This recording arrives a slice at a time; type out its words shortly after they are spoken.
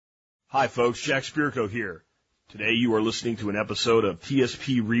Hi folks, Jack Spirko here. Today you are listening to an episode of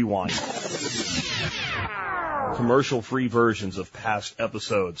TSP Rewind. Commercial-free versions of past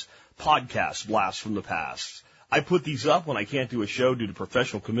episodes, podcast blasts from the past. I put these up when I can't do a show due to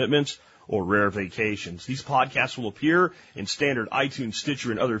professional commitments or rare vacations. These podcasts will appear in standard iTunes,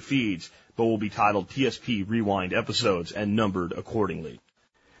 Stitcher, and other feeds, but will be titled TSP Rewind episodes and numbered accordingly.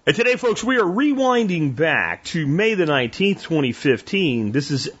 And today, folks, we are rewinding back to May the 19th, 2015.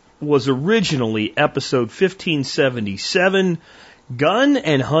 This was originally episode 1577, Gun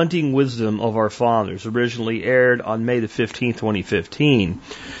and Hunting Wisdom of Our Fathers, originally aired on May the 15th, 2015.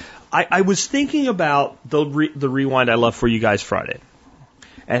 I was thinking about the rewind I left for you guys Friday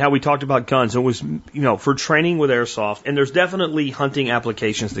and how we talked about guns. It was, for training with airsoft, and there's definitely hunting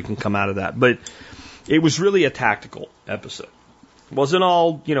applications that can come out of that, but it was really a tactical episode. It wasn't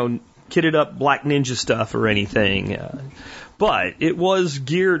all, kitted up black ninja stuff or anything. But it was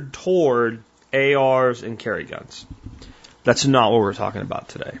geared toward ARs and carry guns. That's not what we're talking about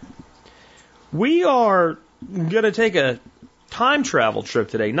today. We are going to take a time travel trip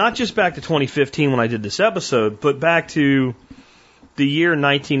today, not just back to 2015 when I did this episode, but back to the year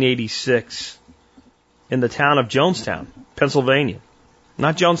 1986 in the town of Jonestown, Pennsylvania.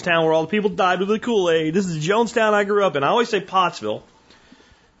 Not Jonestown where all the people died with the Kool-Aid. This is Jonestown I grew up in. I always say Pottsville.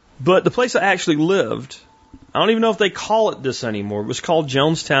 But the place I actually lived, I don't even know if they call it this anymore. It was called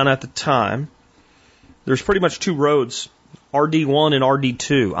Jonestown at the time. There's pretty much two roads, RD1 and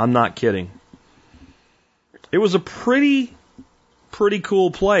RD2. I'm not kidding. It was a pretty cool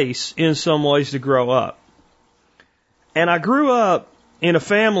place in some ways to grow up. And I grew up in a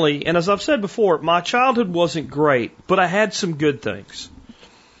family, and as I've said before, my childhood wasn't great, but I had some good things.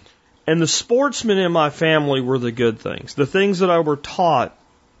 And the sportsmen in my family were the good things. The things that I were taught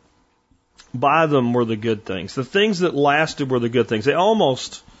by them were the good things. The things that lasted were the good things. They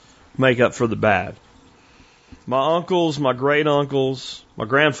almost make up for the bad. My uncles, my great uncles, my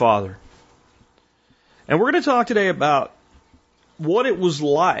grandfather. And we're going to talk today about what it was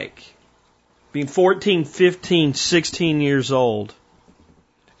like being 14, 15, 16 years old.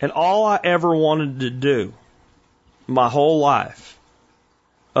 And all I ever wanted to do my whole life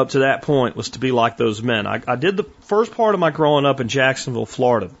up to that point was to be like those men. I did the first part of my growing up in Jacksonville,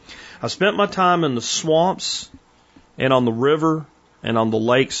 Florida. I spent my time in the swamps and on the river and on the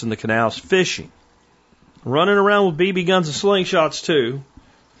lakes and the canals fishing. Running around with BB guns and slingshots too.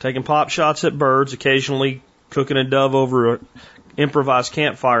 Taking pop shots at birds, occasionally cooking a dove over an improvised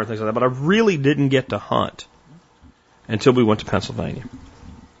campfire and things like that. But I really didn't get to hunt until we went to Pennsylvania.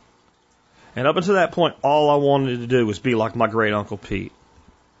 And up until that point, all I wanted to do was be like my great Uncle Pete.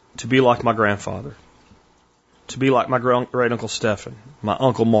 To be like my grandfather. To be like my great Uncle Stephen. My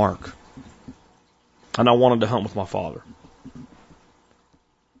Uncle Mark. And I wanted to hunt with my father.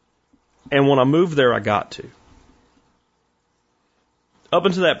 And when I moved there, I got to. Up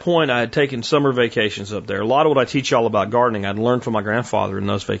until that point, I had taken summer vacations up there. A lot of what I teach y'all about gardening, I'd learned from my grandfather in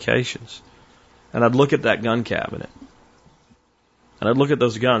those vacations. And I'd look at that gun cabinet. And I'd look at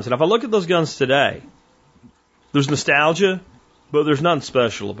those guns. And if I look at those guns today, there's nostalgia, but there's nothing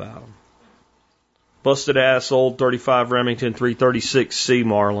special about them. Busted ass old 35 Remington 336C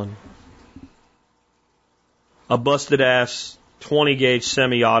Marlin. A busted ass 20 gauge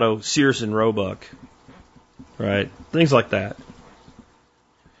semi-auto Sears and Roebuck. Right? Things like that.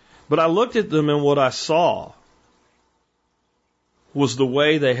 But I looked at them and what I saw was the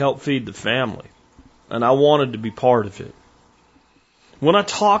way they helped feed the family. And I wanted to be part of it. When I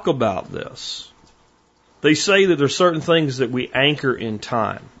talk about this, they say that there's certain things that we anchor in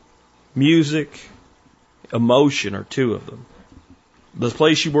time. Music, emotion are two of them. The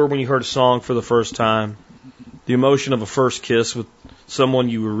place you were when you heard a song for the first time, the emotion of a first kiss with someone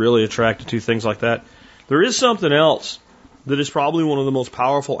you were really attracted to, things like that. There is something else that is probably one of the most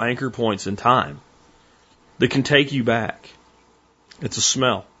powerful anchor points in time that can take you back. It's a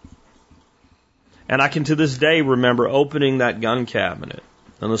smell. And I can to this day remember opening that gun cabinet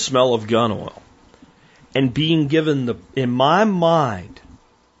and the smell of gun oil and being given in my mind,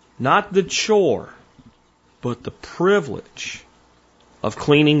 not the chore, but the privilege of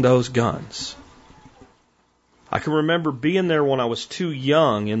cleaning those guns. I can remember being there when I was too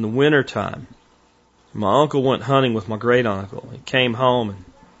young in the wintertime. My uncle went hunting with my great uncle. He came home and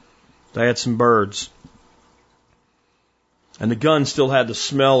they had some birds. And the gun still had the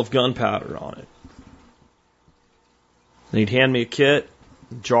smell of gunpowder on it. And he'd hand me a kit,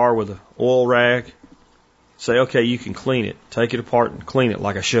 a jar with an oil rag, say, okay, you can clean it. Take it apart and clean it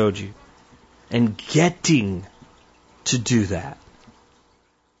like I showed you. And getting to do that.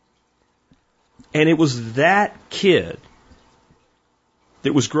 And it was that kid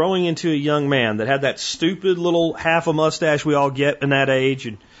that was growing into a young man, that had that stupid little half a mustache we all get in that age,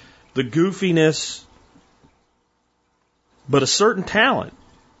 and the goofiness, but a certain talent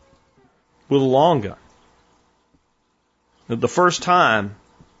with a long gun. The first time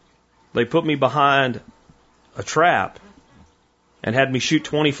they put me behind a trap and had me shoot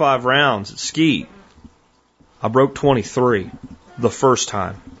 25 rounds at skeet, I broke 23 the first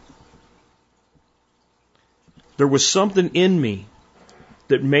time. There was something in me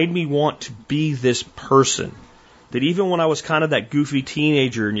that made me want to be this person. That even when I was kind of that goofy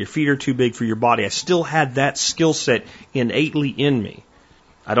teenager and your feet are too big for your body, I still had that skill set innately in me.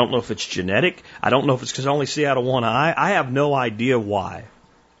 I don't know if it's genetic. I don't know if it's because I only see out of one eye. I have no idea why.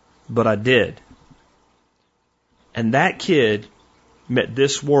 But I did. And that kid met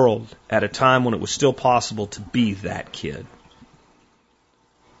this world at a time when it was still possible to be that kid.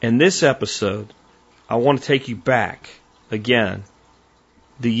 In this episode, I want to take you back again.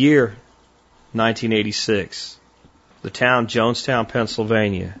 The year 1986. The town Jonestown,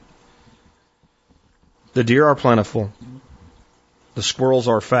 Pennsylvania. The deer are plentiful. The squirrels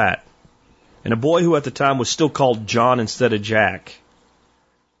are fat. And a boy who at the time was still called John instead of Jack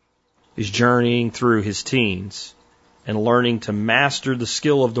is journeying through his teens and learning to master the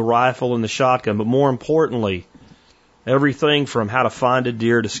skill of the rifle and the shotgun, but more importantly, everything from how to find a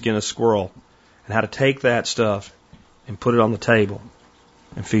deer to skin a squirrel, and how to take that stuff and put it on the table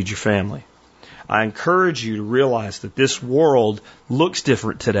and feed your family. I encourage you to realize that this world looks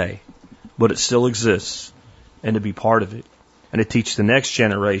different today, but it still exists, and to be part of it, and to teach the next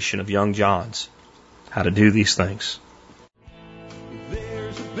generation of young Johns how to do these things.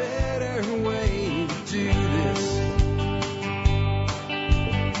 There's a better way to do this.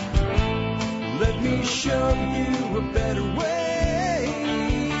 Let me show you a better way.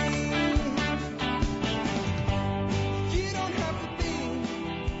 You don't have to be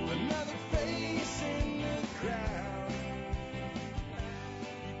another face in the crowd.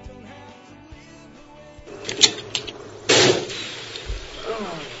 You don't have to live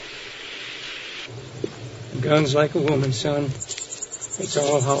the way. Gun's like a woman, son. It's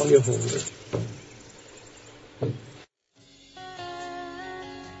all how you hold her.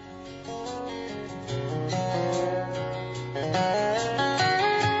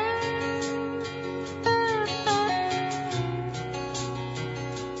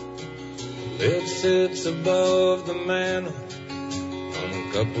 It sits above the mantel on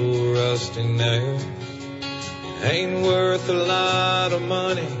a couple rusty nails. It ain't worth a lot of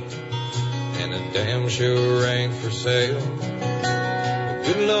money, and it damn sure ain't for sale. The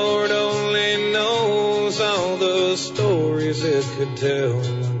good Lord only knows all the stories it could tell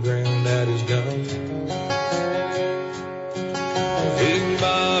when Granddaddy's gone. He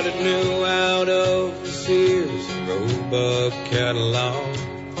bought it new out of the Sears and Roebuck catalog.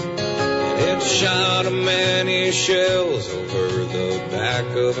 It shot a many shells over the back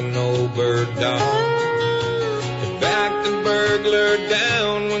of an old bird dog. It backed the burglar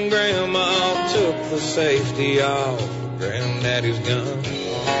down when Grandma took the safety off of Granddaddy's gun.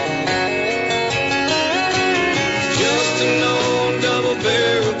 Just an old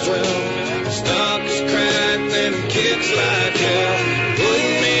double-barrel 12. Stock is cracked and it kicks like hell.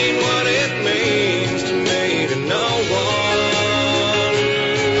 Wouldn't mean what it means to me to no one.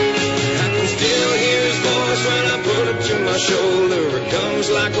 When I put it to my shoulder, it comes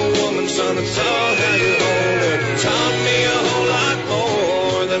like a woman, son, it's all how you hold her. Taught me a whole lot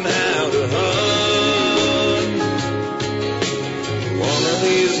more than how to hunt. One of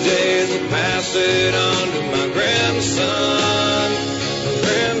these days I'll pass it on to my grandson. My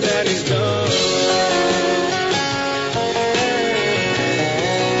Granddaddy's gone.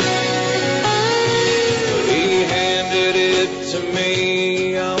 He handed it to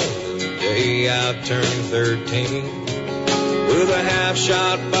me on the day I turned 13, with a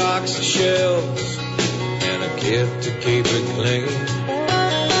half-shot box of shells and a kit to keep it clean.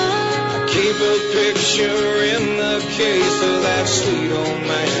 I keep a picture in the case of that sweet old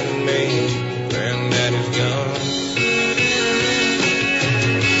man and me. Granddaddy's gone.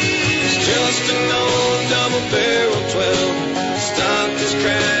 It's just an old double-barrel 12. Stock is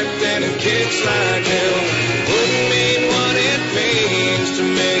cracked and it kicks like hell. Wouldn't mean what it means to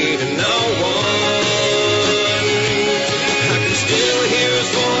me to no one.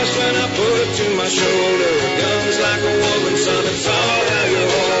 When I put it to my shoulder, guns like a woman, son, it's all how you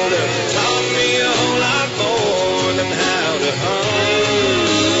hold her. Taught me a whole lot more than how to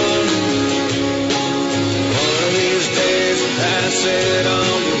hunt.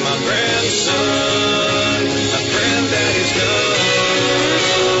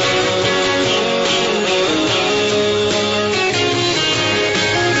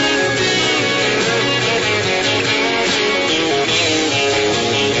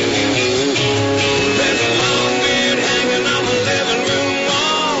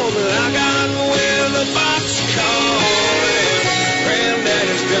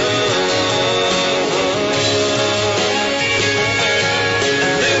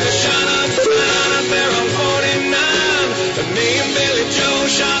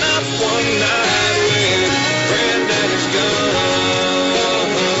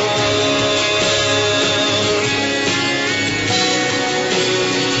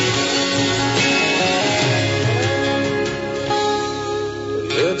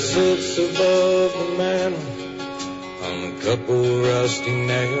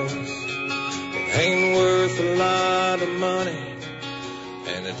 else. It ain't worth a lot of money,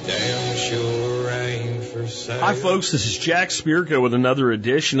 and it damn sure ain't for sale. Hi, folks. This is Jack Spirko with another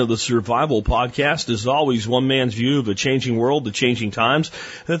edition of the Survival Podcast. As always, one man's view of the changing world, the changing times,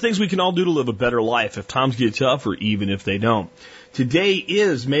 and the things we can all do to live a better life if times get tough or even if they don't. Today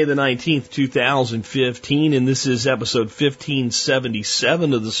is May the 19th, 2015, and this is episode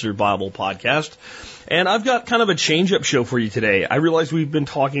 1577 of the Survival Podcast. And I've got kind of a change-up show for you today. I realize we've been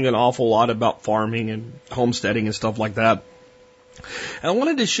talking an awful lot about farming and homesteading and stuff like that. And I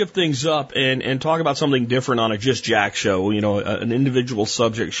wanted to shift things up and talk about something different on a Just Jack show, an individual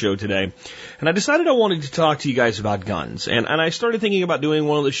subject show today. And I decided I wanted to talk to you guys about guns. And I started thinking about doing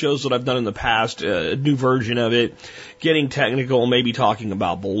one of the shows that I've done in the past, a new version of it, getting technical, maybe talking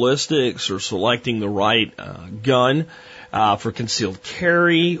about ballistics or selecting the right gun for concealed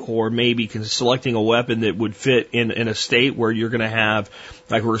carry, or maybe selecting a weapon that would fit in a state where you're going to have,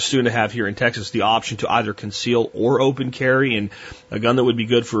 like we're soon to have here in Texas, the option to either conceal or open carry, and a gun that would be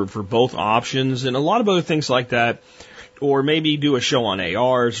good for both options, and a lot of other things like that, or maybe do a show on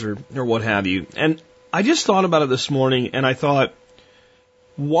ARs or what have you. And I just thought about it this morning, and I thought,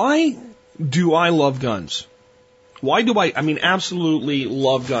 why do I love guns? Why do I absolutely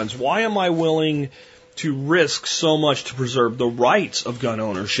love guns? Why am I willing to risk so much to preserve the rights of gun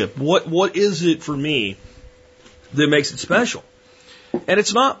ownership? What is it for me that makes it special? And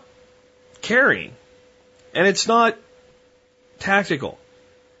it's not carrying, and it's not tactical,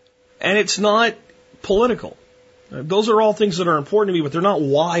 and it's not political. Those are all things that are important to me, but they're not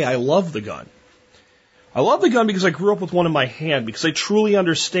why I love the gun. I love the gun because I grew up with one in my hand, because I truly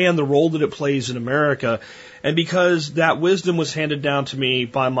understand the role that it plays in America, and because that wisdom was handed down to me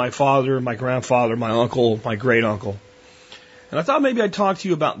by my father, my grandfather, my uncle, my great-uncle. And I thought maybe I'd talk to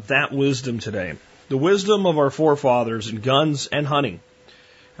you about that wisdom today, the wisdom of our forefathers in guns and hunting,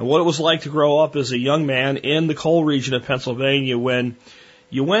 and what it was like to grow up as a young man in the coal region of Pennsylvania when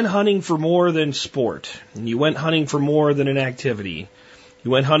you went hunting for more than sport, and you went hunting for more than an activity. You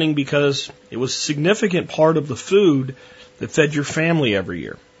went hunting because it was a significant part of the food that fed your family every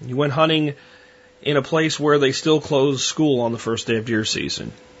year. You went hunting in a place where they still closed school on the first day of deer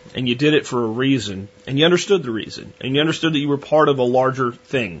season. And you did it for a reason. And you understood the reason. And you understood that you were part of a larger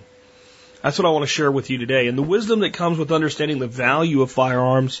thing. That's what I want to share with you today. And the wisdom that comes with understanding the value of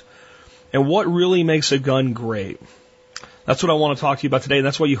firearms and what really makes a gun great. That's what I want to talk to you about today. And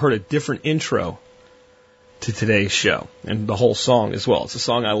that's why you heard a different intro to today's show, and the whole song as well. It's a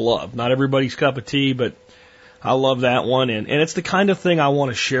song I love. Not everybody's cup of tea, but I love that one, and it's the kind of thing I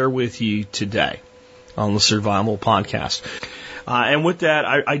want to share with you today on the Survival Podcast. And with that,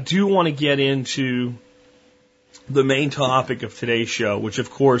 I do want to get into the main topic of today's show, which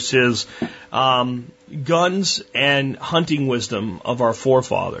of course is guns and hunting wisdom of our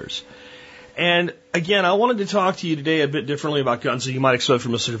forefathers. And again, I wanted to talk to you today a bit differently about guns than you might expect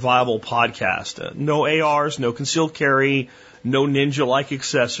from a survival podcast. No ARs, no concealed carry, no ninja-like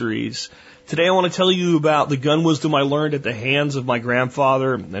accessories. Today I want to tell you about the gun wisdom I learned at the hands of my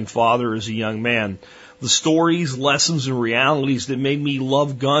grandfather and father as a young man. The stories, lessons, and realities that made me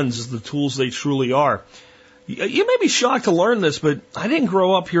love guns as the tools they truly are. You may be shocked to learn this, but I didn't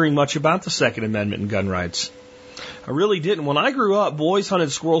grow up hearing much about the Second Amendment and gun rights. I really didn't. When I grew up, boys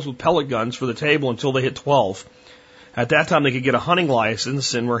hunted squirrels with pellet guns for the table until they hit 12. At that time, they could get a hunting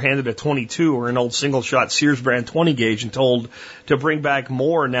license and were handed a .22 or an old single-shot Sears brand 20 gauge and told to bring back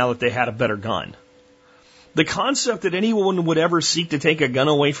more now that they had a better gun. The concept that anyone would ever seek to take a gun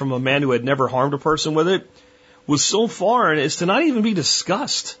away from a man who had never harmed a person with it was so foreign as to not even be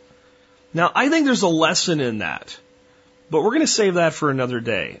discussed. Now, I think there's a lesson in that, but we're going to save that for another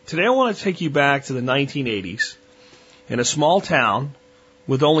day. Today, I want to take you back to the 1980s. In a small town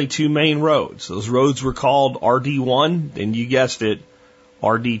with only two main roads. Those roads were called RD1, and you guessed it,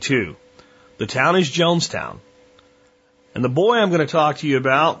 RD2. The town is Jonestown. And the boy I'm going to talk to you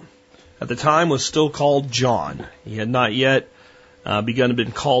about at the time was still called John. He had not yet begun to be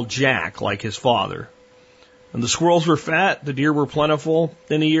called Jack like his father. And the squirrels were fat, the deer were plentiful,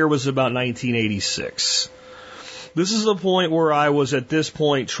 and the year was about 1986. This is the point where I was at this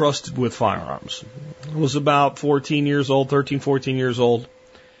point trusted with firearms. I was about 13, 14 years old.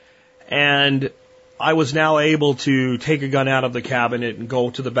 And I was now able to take a gun out of the cabinet and go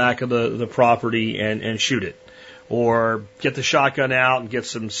to the back of the property and shoot it. Or get the shotgun out and get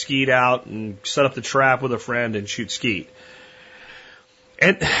some skeet out and set up the trap with a friend and shoot skeet.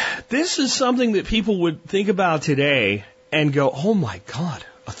 And this is something that people would think about today and go, oh my God,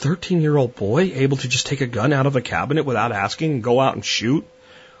 a 13-year-old boy able to just take a gun out of a cabinet without asking and go out and shoot?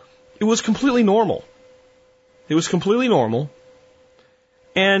 It was completely normal. It was completely normal.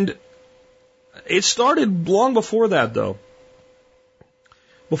 And it started long before that, though.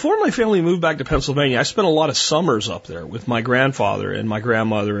 Before my family moved back to Pennsylvania, I spent a lot of summers up there with my grandfather and my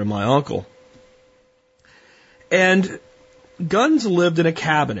grandmother and my uncle. And guns lived in a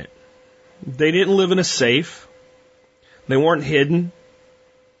cabinet. They didn't live in a safe. They weren't hidden.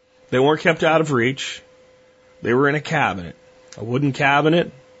 They weren't kept out of reach. They were in a cabinet, a wooden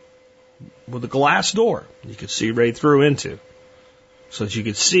cabinet with a glass door you could see right through into, so that you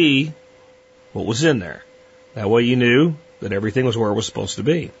could see what was in there. That way you knew that everything was where it was supposed to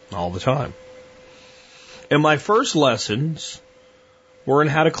be all the time. And my first lessons were in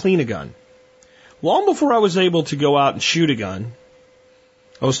how to clean a gun. Long before I was able to go out and shoot a gun,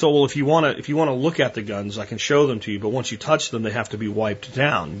 I was told, well, if you want to look at the guns, I can show them to you, but once you touch them, they have to be wiped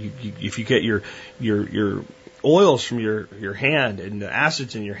down. If you get your oils from your hand and the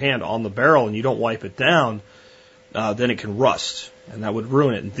acids in your hand on the barrel and you don't wipe it down, then it can rust, and that would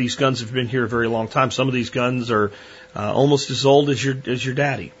ruin it. And these guns have been here a very long time. Some of these guns are almost as old as your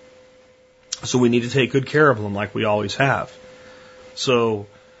daddy. So we need to take good care of them like we always have. So,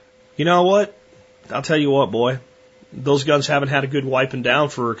 you know what? I'll tell you what, boy. Those guns haven't had a good wiping down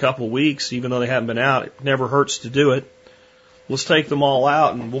for a couple of weeks, even though they haven't been out. It never hurts to do it. Let's take them all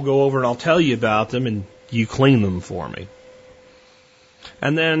out, and we'll go over and I'll tell you about them, and you clean them for me.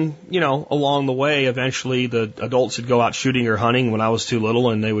 And then, along the way, eventually the adults would go out shooting or hunting when I was too little,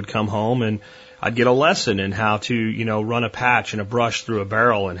 and they would come home, and I'd get a lesson in how to, run a patch and a brush through a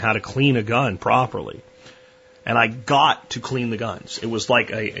barrel and how to clean a gun properly. And I got to clean the guns. It was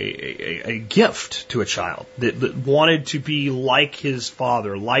like a gift to a child that wanted to be like his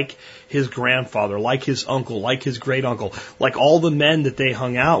father, like his grandfather, like his uncle, like his great uncle, like all the men that they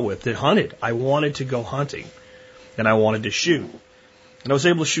hung out with that hunted. I wanted to go hunting, and I wanted to shoot. And I was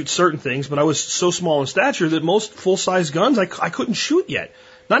able to shoot certain things, but I was so small in stature that most full-size guns I couldn't shoot yet.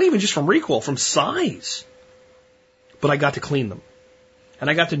 Not even just from recoil, from size. But I got to clean them. And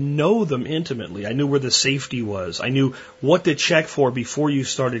I got to know them intimately. I knew where the safety was. I knew what to check for before you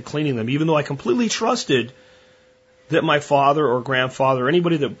started cleaning them, even though I completely trusted that my father or grandfather, or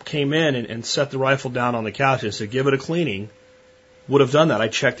anybody that came in and set the rifle down on the couch and said, give it a cleaning, would have done that. I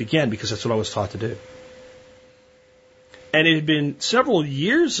checked again because that's what I was taught to do. And it had been several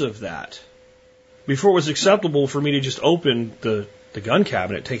years of that before it was acceptable for me to just open the gun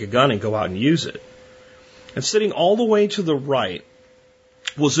cabinet, take a gun, and go out and use it. And sitting all the way to the right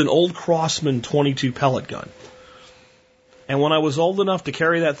was an old Crossman 22 pellet gun. And when I was old enough to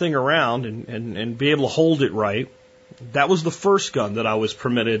carry that thing around and be able to hold it right, that was the first gun that I was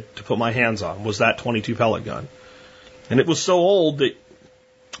permitted to put my hands on, was that 22 pellet gun. And it was so old that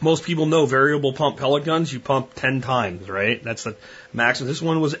most people know variable pump pellet guns, you pump 10 times, right? That's the maximum. This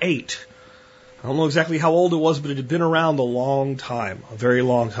one was 8. I don't know exactly how old it was, but it had been around a long time, a very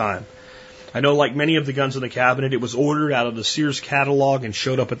long time. I know, like many of the guns in the cabinet, it was ordered out of the Sears catalog and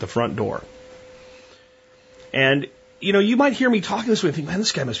showed up at the front door. And, you might hear me talking this way and think, man,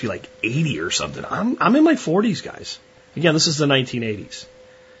 this guy must be like 80 or something. I'm in my 40s, guys. Again, this is the 1980s.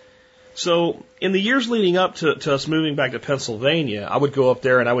 So in the years leading up to us moving back to Pennsylvania, I would go up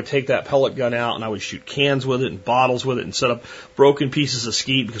there and I would take that pellet gun out and I would shoot cans with it and bottles with it and set up broken pieces of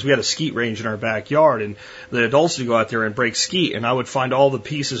skeet, because we had a skeet range in our backyard, and the adults would go out there and break skeet, and I would find all the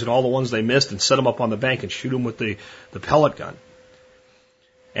pieces and all the ones they missed and set them up on the bank and shoot them with the pellet gun.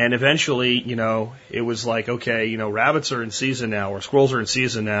 And eventually, it was like, okay, rabbits are in season now, or squirrels are in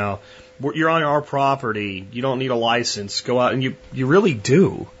season now. You're on our property. You don't need a license. Go out, and you really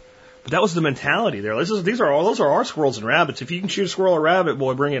do. But that was the mentality there. Those are our squirrels and rabbits. If you can shoot a squirrel or rabbit,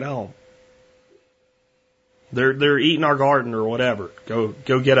 boy, bring it home. They're eating our garden or whatever.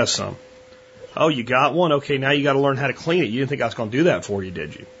 Go get us some. Oh, you got one? Okay, now you got to learn how to clean it. You didn't think I was going to do that for you,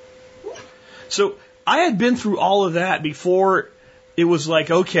 did you? So I had been through all of that before it was like,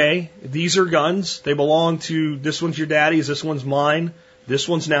 okay, these are guns. They belong to, this one's your daddy's, this one's mine, this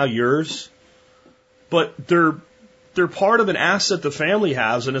one's now yours. But they're part of an asset the family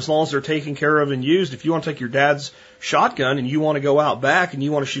has, and as long as they're taken care of and used, if you want to take your dad's shotgun and you want to go out back and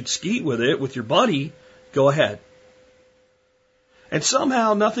you want to shoot skeet with it with your buddy, go ahead. And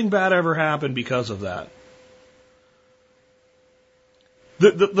somehow nothing bad ever happened because of that.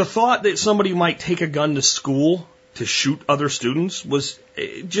 The thought that somebody might take a gun to school to shoot other students was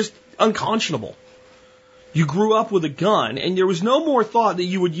just unconscionable. You grew up with a gun, and there was no more thought that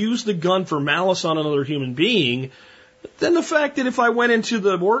you would use the gun for malice on another human being than the fact that if I went into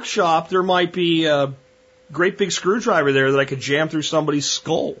the workshop, there might be a great big screwdriver there that I could jam through somebody's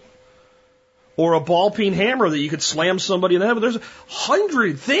skull. or a ball-peen hammer that you could slam somebody in the head with. There's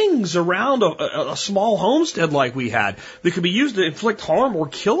 100 things around a small homestead like we had that could be used to inflict harm or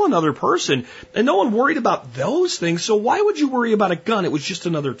kill another person, and no one worried about those things. So why would you worry about a gun? It was just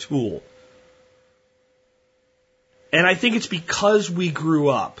another tool. And I think it's because we grew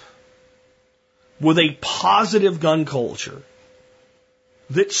up with a positive gun culture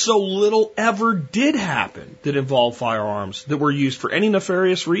that so little ever did happen that involved firearms that were used for any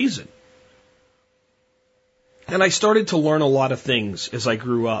nefarious reason. And I started to learn a lot of things as I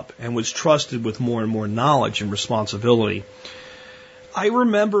grew up and was trusted with more and more knowledge and responsibility. I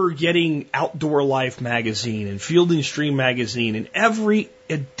remember getting Outdoor Life magazine and Field and Stream magazine. In every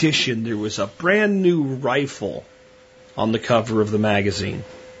edition, there was a brand new rifle on the cover of the magazine.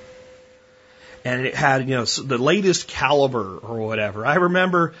 And it had, the latest caliber or whatever. I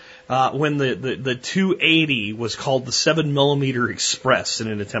remember when the 280 was called the 7mm Express in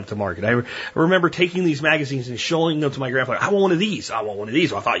an attempt to market. I remember taking these magazines and showing them to my grandfather. I want one of these. I want one of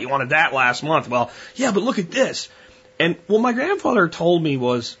these. Well, I thought you wanted that last month. Well, yeah, but look at this. And what my grandfather told me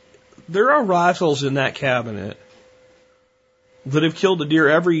was, there are rifles in that cabinet that have killed a deer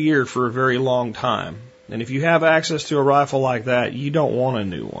every year for a very long time. And if you have access to a rifle like that, you don't want a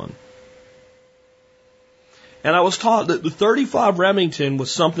new one. And I was taught that the .35 Remington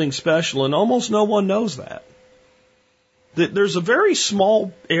was something special, and almost no one knows that. That there's a very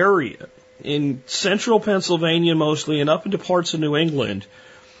small area in central Pennsylvania mostly, and up into parts of New England,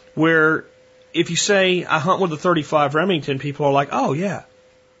 where if you say, I hunt with a .35 Remington, people are like, oh yeah.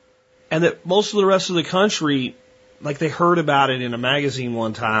 And that most of the rest of the country, like they heard about it in a magazine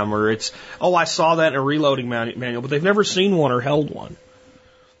one time, or it's, oh, I saw that in a reloading manual, but they've never seen one or held one.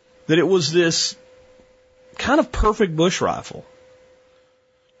 That it was this kind of perfect bush rifle.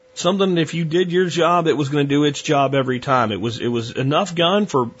 Something that if you did your job, it was going to do its job every time. It was enough gun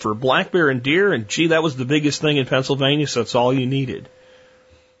for black bear and deer, and gee, that was the biggest thing in Pennsylvania, so that's all you needed.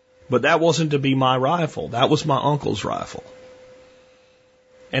 But that wasn't to be my rifle. That was my uncle's rifle.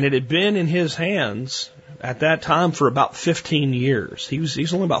 And it had been in his hands at that time for about 15 years.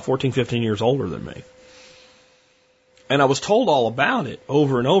 He's only about 14, 15 years older than me. And I was told all about it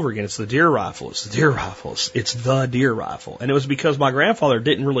over and over again. It's the deer rifle. It's the deer rifle. It's the deer rifle. And it was because my grandfather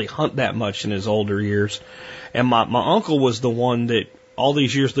didn't really hunt that much in his older years. And my uncle was the one that all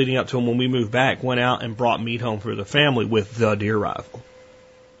these years leading up to him when we moved back went out and brought meat home for the family with the deer rifle.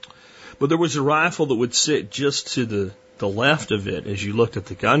 But there was a rifle that would sit just to the left of it as you looked at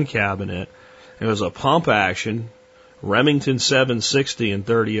the gun cabinet. It was a pump action Remington 760 and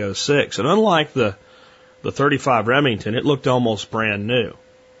 3006. And unlike the .35 Remington, it looked almost brand new.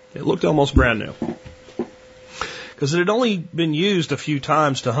 It looked almost brand new. Because it had only been used a few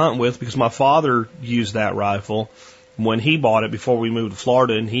times to hunt with, because my father used that rifle when he bought it before we moved to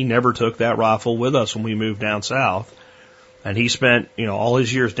Florida, and he never took that rifle with us when we moved down south. And he spent, all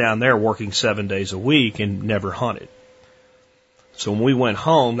his years down there working 7 days a week and never hunted. So when we went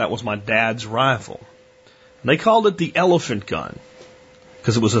home, that was my dad's rifle. And they called it the elephant gun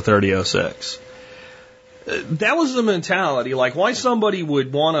because it was a 3006. That was the mentality, like why somebody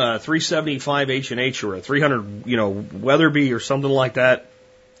would want a 375 H&H or a 300, Weatherby or something like that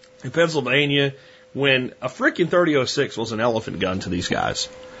in Pennsylvania when a frickin' 3006 was an elephant gun to these guys.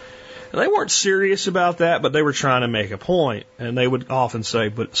 And they weren't serious about that, but they were trying to make a point, and they would often say,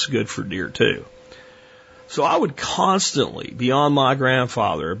 but it's good for deer too. So I would constantly be on my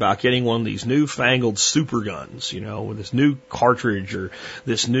grandfather about getting one of these newfangled super guns, with this new cartridge or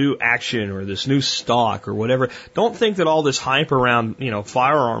this new action or this new stock or whatever. Don't think that all this hype around,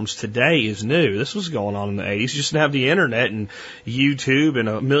 firearms today is new. This was going on in the 80s. You just didn't have the internet and YouTube and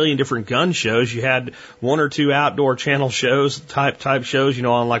a million different gun shows. You had one or two outdoor channel shows, type shows,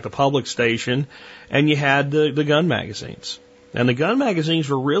 on like the public station, and you had the gun magazines. And the gun magazines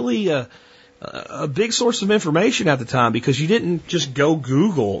were really a big source of information at the time, because you didn't just go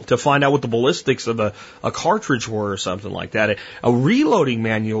Google to find out what the ballistics of a cartridge were or something like that. A reloading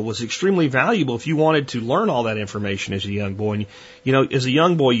manual was extremely valuable if you wanted to learn all that information as a young boy. And, as a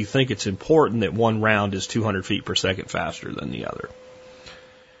young boy, you think it's important that one round is 200 feet per second faster than the other.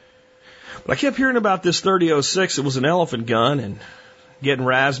 But I kept hearing about this 3006. It was an elephant gun, and getting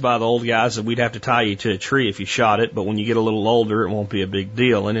razzed by the old guys that we'd have to tie you to a tree if you shot it, but when you get a little older, it won't be a big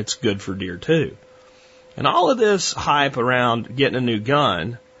deal, and it's good for deer too. And all of this hype around getting a new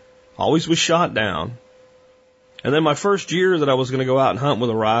gun always was shot down. And then my first year that I was going to go out and hunt with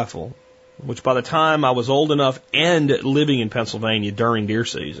a rifle, which by the time I was old enough and living in Pennsylvania during deer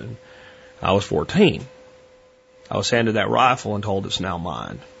season, I was 14. I was handed that rifle and told, it's now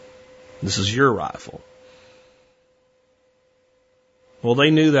mine. This is your rifle. Well,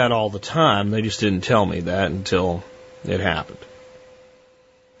 they knew that all the time. They just didn't tell me that until it happened.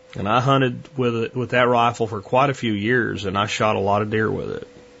 And I hunted with that rifle for quite a few years, and I shot a lot of deer with it.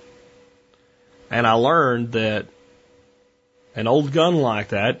 And I learned that an old gun like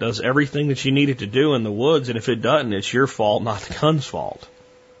that does everything that you need it to do in the woods, and if it doesn't, it's your fault, not the gun's fault.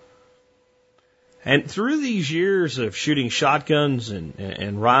 And through these years of shooting shotguns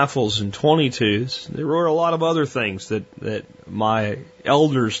and rifles and 22s, there were a lot of other things that my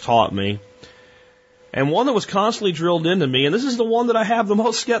elders taught me. And one that was constantly drilled into me, and this is the one that I have the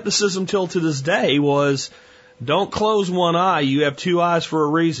most skepticism till to this day, was don't close one eye. You have two eyes for a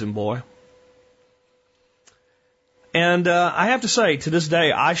reason, boy. And I have to say, to this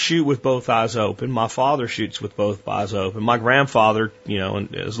day, I shoot with both eyes open. My father shoots with both eyes open. My grandfather,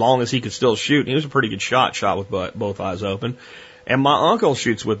 and as long as he could still shoot, he was a pretty good shot with both eyes open. And my uncle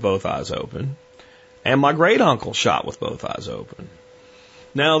shoots with both eyes open. And my great uncle shot with both eyes open.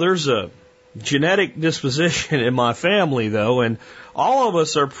 Now, there's a genetic disposition in my family, though, and all of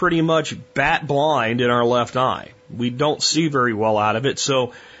us are pretty much bat blind in our left eye. We don't see very well out of it,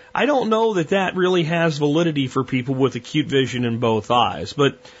 so I don't know that really has validity for people with acute vision in both eyes,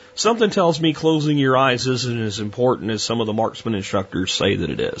 but something tells me closing your eyes isn't as important as some of the marksman instructors say that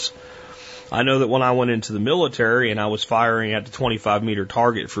it is. I know that when I went into the military and I was firing at the 25-meter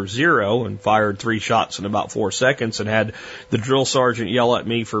target for 0 and fired 3 shots in about 4 seconds and had the drill sergeant yell at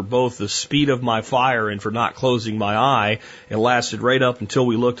me for both the speed of my fire and for not closing my eye, it lasted right up until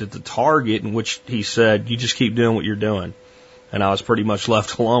we looked at the target, in which he said, "You just keep doing what you're doing." And I was pretty much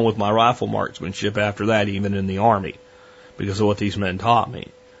left alone with my rifle marksmanship after that, even in the Army, because of what these men taught me.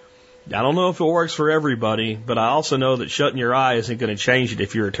 I don't know if it works for everybody, but I also know that shutting your eye isn't going to change it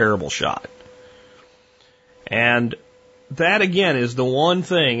if you're a terrible shot. And that, again, is the one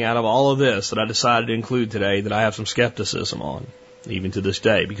thing out of all of this that I decided to include today that I have some skepticism on, even to this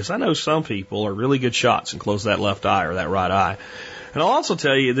day, because I know some people are really good shots and close that left eye or that right eye. And I'll also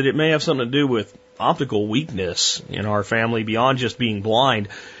tell you that it may have something to do with optical weakness in our family beyond just being blind.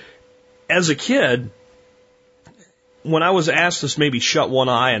 As a kid, when I was asked to maybe shut one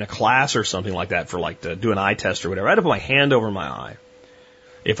eye in a class or something like that for to do an eye test or whatever, I had to put my hand over my eye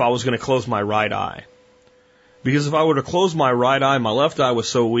if I was going to close my right eye. Because if I were to close my right eye, my left eye was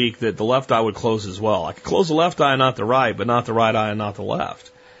so weak that the left eye would close as well. I could close the left eye and not the right, but not the right eye and not the left.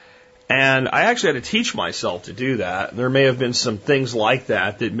 And I actually had to teach myself to do that. There may have been some things like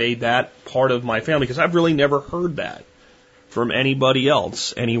that made that part of my family, because I've really never heard that from anybody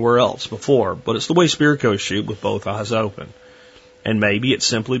else, anywhere else before. But it's the way Spiricos shoot, with both eyes open. And maybe it's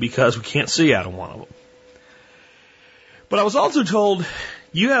simply because we can't see out of one of them. But I was also told,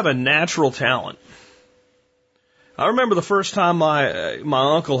 you have a natural talent. I remember the first time my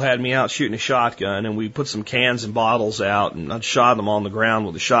uncle had me out shooting a shotgun, and we put some cans and bottles out, and I shot them on the ground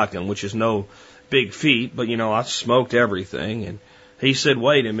with a shotgun, which is no big feat, but I smoked everything. And he said,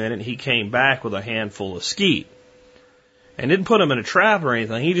 "Wait a minute." He came back with a handful of skeet and didn't put them in a trap or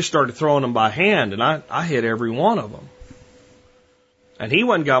anything. He just started throwing them by hand, and I hit every one of them. And he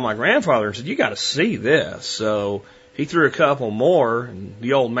went and got my grandfather and said, "You got to see this." So he threw a couple more, and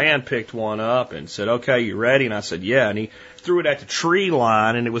the old man picked one up and said, "Okay, you ready?" And I said, "Yeah." And he threw it at the tree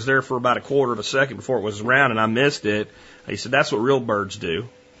line, and it was there for about a quarter of a second before it was around, and I missed it. He said, "That's what real birds do."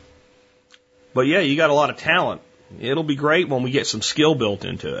 But yeah, you got a lot of talent. It'll be great when we get some skill built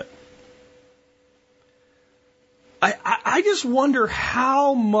into it. I just wonder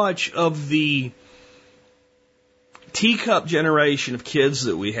how much of the teacup generation of kids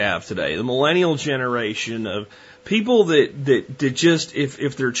that we have today, the millennial generation of people that just,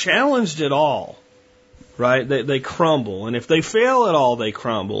 if they're challenged at all, right, they crumble. And if they fail at all, they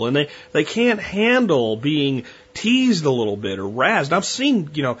crumble. And they can't handle being teased a little bit or razzed. I've seen,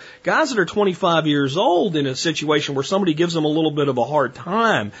 guys that are 25 years old in a situation where somebody gives them a little bit of a hard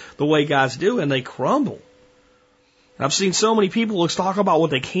time, the way guys do, and they crumble. I've seen so many people talk about what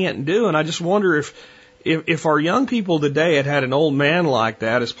they can't do, and I just wonder if our young people today had an old man like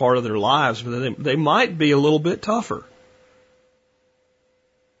that as part of their lives, they might be a little bit tougher.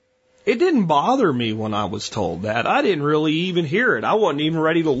 It didn't bother me when I was told that. I didn't really even hear it. I wasn't even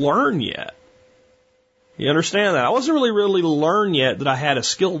ready to learn yet. You understand that? I wasn't really ready to learn yet that I had a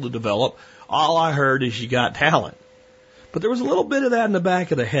skill to develop. All I heard is you got talent. But there was a little bit of that in the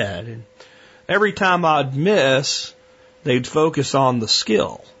back of the head. And every time I'd miss, they'd focus on the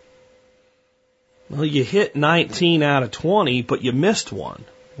skill. Well, you hit 19 out of 20, but you missed one.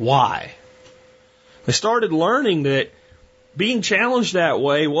 Why? I started learning that being challenged that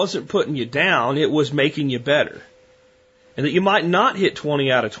way wasn't putting you down, it was making you better. And that you might not hit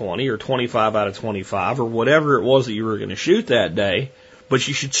 20 out of 20 or 25 out of 25 or whatever it was that you were going to shoot that day, but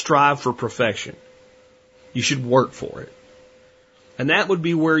you should strive for perfection. You should work for it. And that would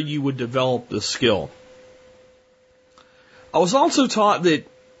be where you would develop the skill. I was also taught that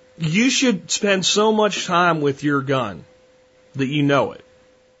you should spend so much time with your gun that you know it.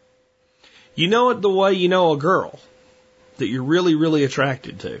 You know it the way you know a girl that you're really, really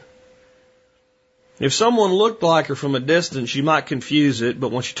attracted to. If someone looked like her from a distance, you might confuse it,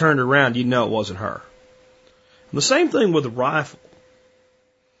 but once you turned around, you'd know it wasn't her. And the same thing with a rifle.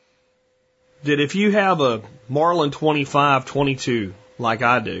 That if you have a Marlin 25-22, like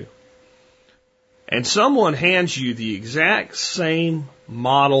I do, and someone hands you the exact same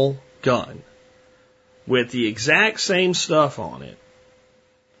model gun with the exact same stuff on it,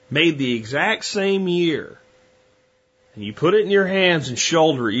 made the exact same year, and you put it in your hands and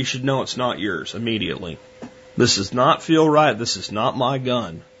shoulder it, you should know it's not yours immediately. This does not feel right. This is not my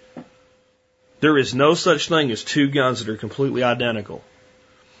gun. There is no such thing as two guns that are completely identical.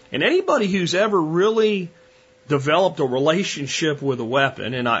 And anybody who's ever really developed a relationship with a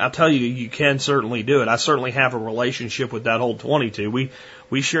weapon, and I'll tell you, you can certainly do it. I certainly have a relationship with that old 22.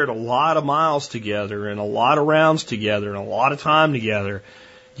 We shared a lot of miles together and a lot of rounds together and a lot of time together.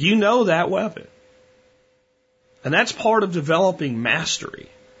 You know that weapon. And that's part of developing mastery.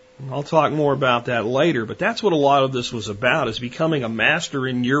 I'll talk more about that later, but that's what a lot of this was about, is becoming a master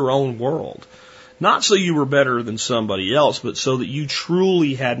in your own world. Not so you were better than somebody else, but so that you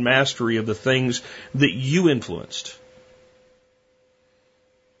truly had mastery of the things that you influenced.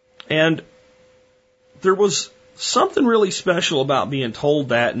 And there was something really special about being told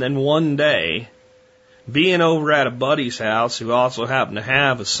that, and then one day, being over at a buddy's house who also happened to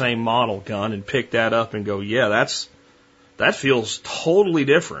have a same model gun and pick that up and go, yeah, that feels totally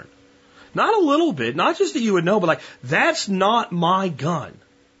different. Not a little bit, not just that you would know, but like, that's not my gun.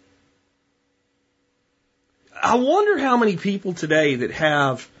 I wonder how many people today that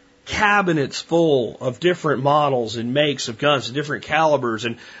have cabinets full of different models and makes of guns and different calibers,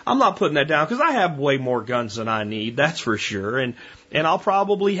 and I'm not putting that down because I have way more guns than I need, that's for sure, and I'll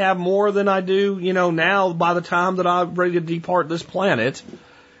probably have more than I do, now by the time that I'm ready to depart this planet,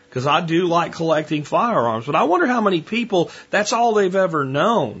 because I do like collecting firearms. But I wonder how many people, that's all they've ever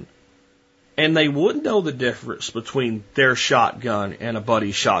known, and they wouldn't know the difference between their shotgun and a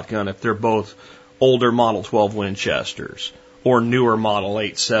buddy's shotgun if they're both older Model 12 Winchesters or newer Model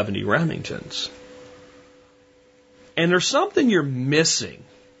 870 Remingtons. And there's something you're missing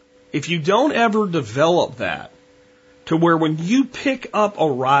if you don't ever develop that to where when you pick up a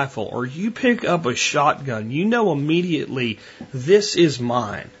rifle or you pick up a shotgun, you know immediately, this is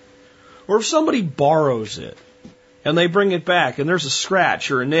mine. Or if somebody borrows it and they bring it back and there's a scratch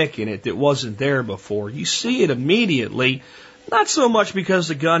or a nick in it that wasn't there before, you see it immediately. Not so much because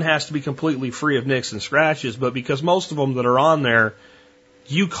the gun has to be completely free of nicks and scratches, but because most of them that are on there,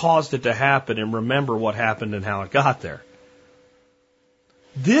 you caused it to happen and remember what happened and how it got there.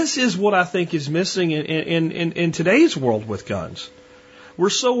 This is what I think is missing in today's world with guns. We're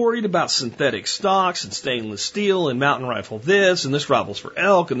so worried about synthetic stocks and stainless steel and mountain rifle this, and this rifle's for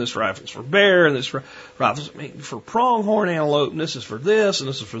elk, and this rifle's for bear, and this rifle's for pronghorn antelope, and this is for this, and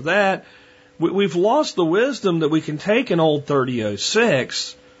this is for that. We've lost the wisdom that we can take an old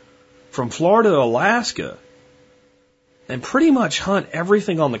 30-06 from Florida to Alaska and pretty much hunt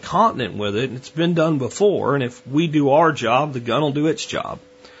everything on the continent with it, and it's been done before, and if we do our job, the gun will do its job.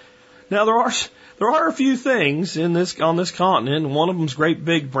 Now, there are a few things on this continent, and one of them's great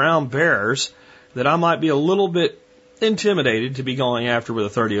big brown bears that I might be a little bit intimidated to be going after with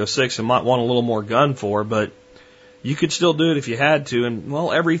a 30-06 and might want a little more gun for, but you could still do it if you had to, and,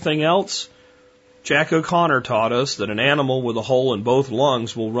 well, everything else, Jack O'Connor taught us that an animal with a hole in both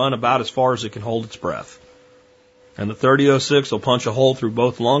lungs will run about as far as it can hold its breath. And the 30-06 will punch a hole through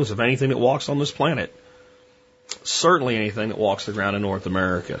both lungs of anything that walks on this planet. Certainly anything that walks the ground in North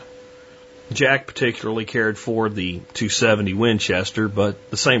America. Jack particularly cared for the 270 Winchester,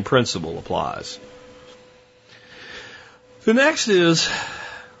 but the same principle applies. The next is,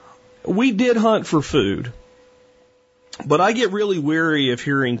 we did hunt for food. But I get really weary of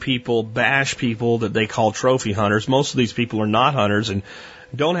hearing people bash people that they call trophy hunters. Most of these people are not hunters and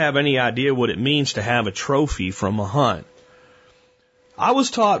don't have any idea what it means to have a trophy from a hunt. I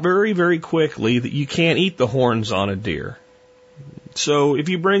was taught very, very quickly that you can't eat the horns on a deer. So if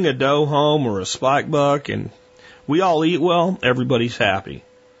you bring a doe home or a spike buck and we all eat well, everybody's happy.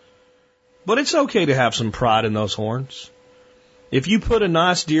 But it's okay to have some pride in those horns. If you put a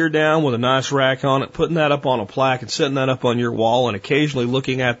nice deer down with a nice rack on it, putting that up on a plaque and setting that up on your wall and occasionally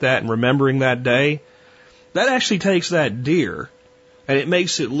looking at that and remembering that day, that actually takes that deer and it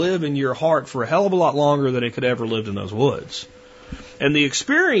makes it live in your heart for a hell of a lot longer than it could ever live in those woods. And the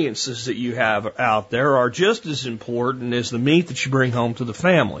experiences that you have out there are just as important as the meat that you bring home to the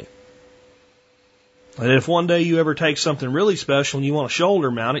family. And if one day you ever take something really special and you want to shoulder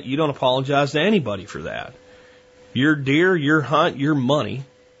mount it, you don't apologize to anybody for that. Your deer, your hunt, your money.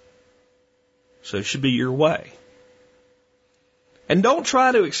 So it should be your way. And don't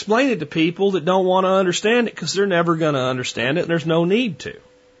try to explain it to people that don't want to understand it, because they're never going to understand it, and there's no need to.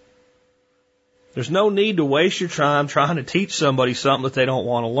 There's no need to waste your time trying to teach somebody something that they don't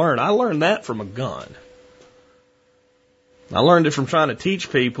want to learn. I learned that from a gun. I learned it from trying to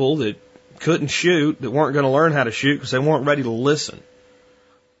teach people that couldn't shoot, that weren't going to learn how to shoot because they weren't ready to listen.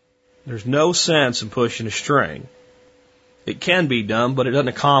 There's no sense in pushing a string. It can be done, but it doesn't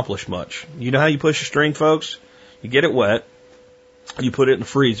accomplish much. You know how you push a string, folks? You get it wet, you put it in the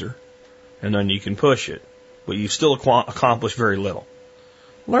freezer, and then you can push it. But you still accomplish very little.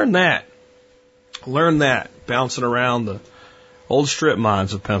 Learn that. Learn that, bouncing around the old strip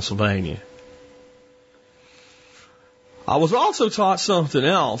mines of Pennsylvania. I was also taught something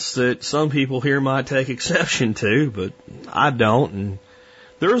else that some people here might take exception to, but I don't. And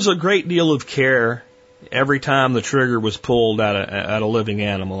there was a great deal of care every time the trigger was pulled at a living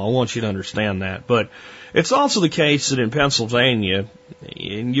animal. I want you to understand that. But it's also the case that in Pennsylvania,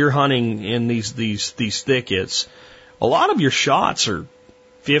 and you're hunting in these thickets, a lot of your shots are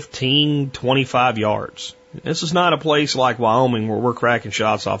 15, 25 yards. This is not a place like Wyoming where we're cracking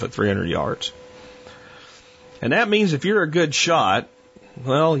shots off at 300 yards. And that means if you're a good shot,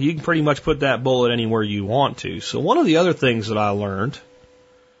 well, you can pretty much put that bullet anywhere you want to. So one of the other things that I learned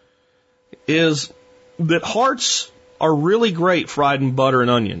is that hearts are really great fried in butter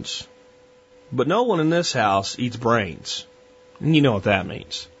and onions. But no one in this house eats brains. And you know what that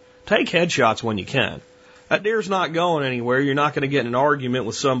means. Take headshots when you can. That deer's not going anywhere. You're not going to get in an argument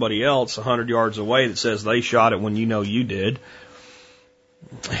with somebody else 100 yards away that says they shot it when you know you did.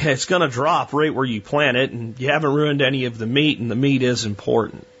 It's going to drop right where you plant it, and you haven't ruined any of the meat, and the meat is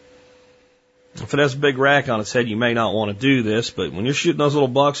important. If it has a big rack on its head, you may not want to do this, but when you're shooting those little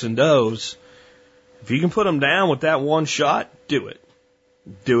bucks and does, if you can put them down with that one shot, do it.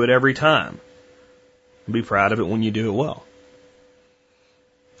 Do it every time. Be proud of it when you do it well.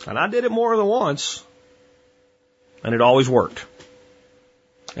 And I did it more than once. And it always worked.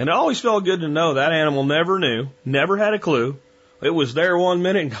 And it always felt good to know that animal never knew, never had a clue. It was there one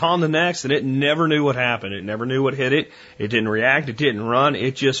minute and gone the next, and it never knew what happened. It never knew what hit it. It didn't react. It didn't run.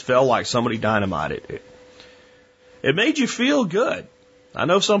 It just felt like somebody dynamited it. It made you feel good. I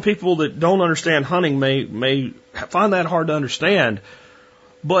know some people that don't understand hunting may find that hard to understand,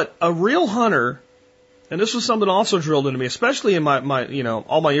 but a real hunter, and this was something also drilled into me, especially in my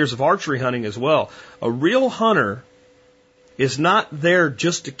all my years of archery hunting as well. A real hunter is not there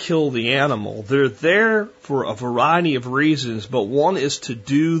just to kill the animal. They're there for a variety of reasons, but one is to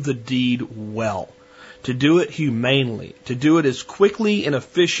do the deed well, to do it humanely, to do it as quickly and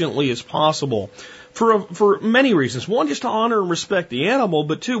efficiently as possible for many reasons. One, just to honor and respect the animal,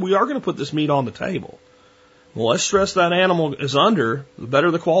 but two, we are going to put this meat on the table. The less stress that animal is under, the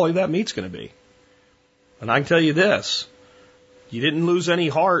better the quality of that meat's going to be. And I can tell you this, you didn't lose any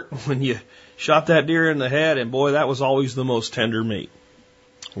heart when you shot that deer in the head, and boy, that was always the most tender meat.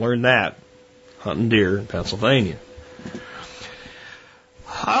 Learned that hunting deer in Pennsylvania.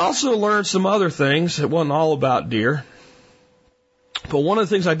 I also learned some other things. It wasn't all about deer. But one of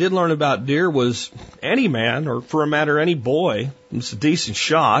the things I did learn about deer was any man, or for a matter any boy, that's a decent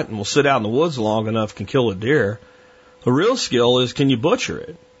shot and will sit out in the woods long enough can kill a deer. The real skill is, can you butcher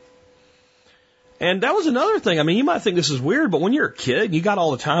it? And that was another thing. I mean, you might think this is weird, but when you're a kid and you got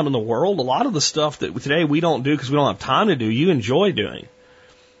all the time in the world, a lot of the stuff that today we don't do because we don't have time to do, you enjoy doing.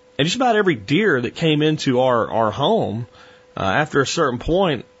 And just about every deer that came into our home, after a certain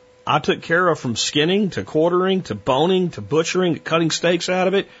point, I took care of, from skinning to quartering to boning to butchering to cutting steaks out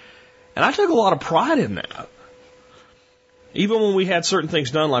of it. And I took a lot of pride in that. Even when we had certain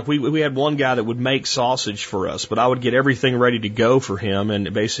things done, like we had one guy that would make sausage for us, but I would get everything ready to go for him,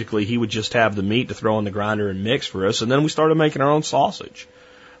 and basically he would just have the meat to throw in the grinder and mix for us, and then we started making our own sausage.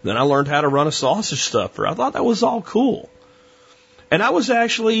 Then I learned how to run a sausage stuffer. I thought that was all cool. And I was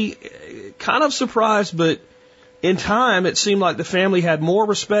actually kind of surprised, but in time it seemed like the family had more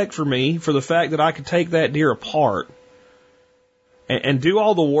respect for me for the fact that I could take that deer apart and do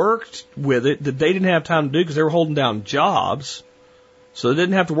all the work with it that they didn't have time to do because they were holding down jobs. So they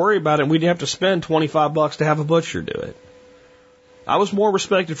didn't have to worry about it, and we didn't have to spend $25 to have a butcher do it. I was more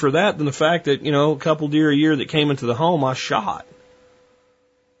respected for that than the fact that, a couple deer a year that came into the home I shot.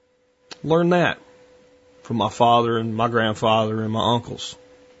 Learned that from my father and my grandfather and my uncles.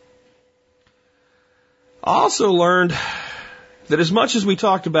 I also learned that as much as we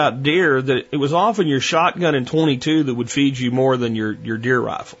talked about deer, that it was often your shotgun and .22 that would feed you more than your deer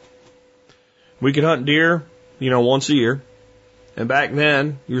rifle. We could hunt deer, once a year. And back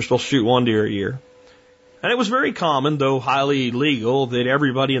then, you were supposed to shoot one deer a year. And it was very common, though highly illegal, that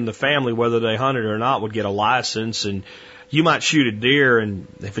everybody in the family, whether they hunted or not, would get a license. And you might shoot a deer, and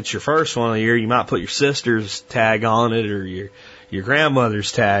if it's your first one of the year, you might put your sister's tag on it or your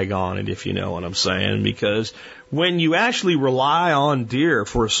grandmother's tag on it, if you know what I'm saying. Because when you actually rely on deer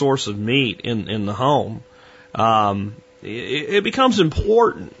for a source of meat in the home, it becomes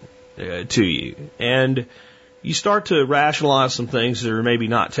important to you. And you start to rationalize some things that are maybe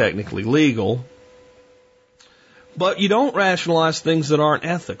not technically legal, but you don't rationalize things that aren't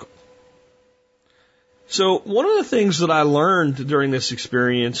ethical. So one of the things that I learned during this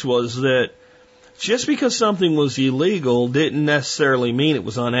experience was that just because something was illegal didn't necessarily mean it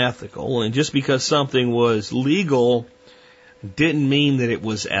was unethical, and just because something was legal didn't mean that it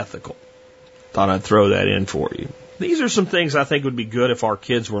was ethical. Thought I'd throw that in for you. These are some things I think would be good if our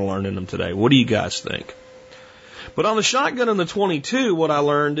kids were learning them today. What do you guys think? But on the shotgun and the .22, what I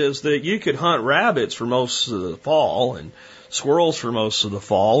learned is that you could hunt rabbits for most of the fall and squirrels for most of the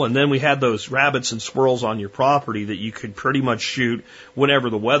fall. And then we had those rabbits and squirrels on your property that you could pretty much shoot whenever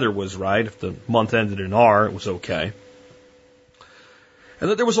the weather was right. If the month ended in R, it was okay. And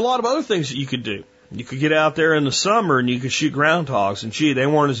that there was a lot of other things that you could do. You could get out there in the summer and you could shoot groundhogs, and gee, they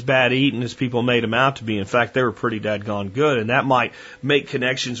weren't as bad eating as people made them out to be. In fact, they were pretty dadgone good, and that might make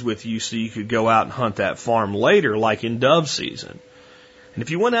connections with you so you could go out and hunt that farm later, like in dove season. And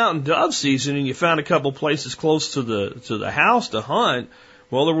if you went out in dove season and you found a couple places close to the house to hunt,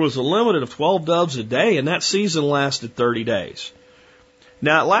 well, there was a limit of 12 doves a day, and that season lasted 30 days.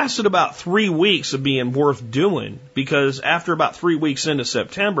 Now, it lasted about 3 weeks of being worth doing, because after about 3 weeks into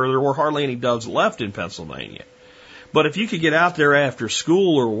September, there were hardly any doves left in Pennsylvania. But if you could get out there after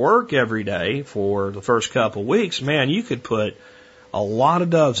school or work every day for the first couple of weeks, man, you could put a lot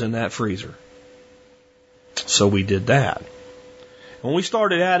of doves in that freezer. So we did that. When we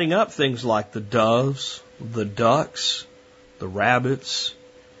started adding up things like the doves, the ducks, the rabbits,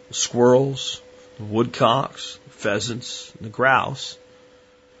 the squirrels, the woodcocks, the pheasants, the grouse,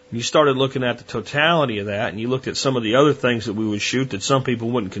 you started looking at the totality of that, and you looked at some of the other things that we would shoot that some people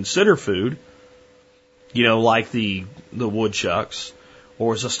wouldn't consider food, like the woodchucks.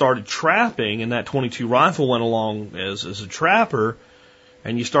 Or as I started trapping, and that .22 rifle went along as a trapper,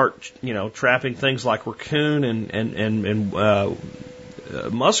 and you start, trapping things like raccoon and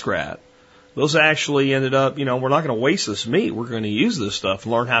muskrat. Those actually ended up, we're not going to waste this meat. We're going to use this stuff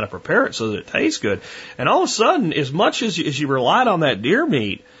and learn how to prepare it so that it tastes good. And all of a sudden, as much as you relied on that deer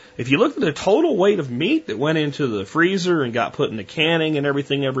meat, if you looked at the total weight of meat that went into the freezer and got put into canning and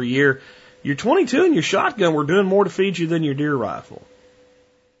everything every year, your .22 and your shotgun were doing more to feed you than your deer rifle.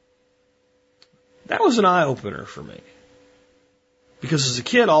 That was an eye-opener for me. Because as a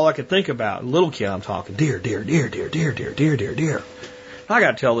kid, all I could think about, little kid, I'm talking, deer, deer, deer, deer, deer, deer, deer, deer, deer. I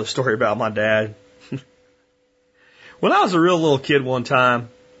got to tell this story about my dad. When I was a real little kid one time,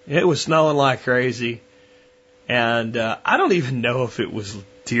 it was snowing like crazy. And I don't even know if it was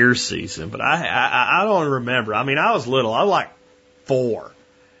deer season, but I don't remember. I mean, I was little. I was like 4.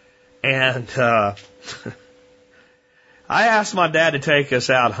 And I asked my dad to take us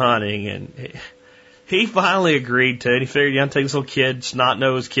out hunting, and he finally agreed to it. He figured, take this little kid,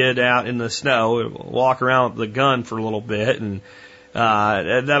 snot-nosed kid out in the snow, walk around with the gun for a little bit, and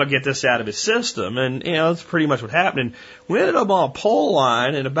that'll get this out of his system. And, that's pretty much what happened. And we ended up on a pole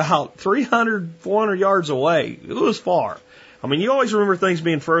line and about 300, 400 yards away. It was far. I mean, you always remember things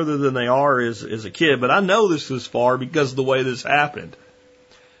being further than they are as a kid, but I know this was far because of the way this happened.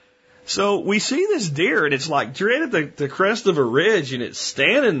 So we see this deer, and it's like right at the crest of a ridge, and it's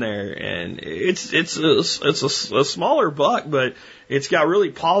standing there, and it's a smaller buck, but it's got really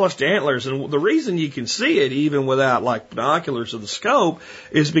polished antlers. And the reason you can see it even without like binoculars or the scope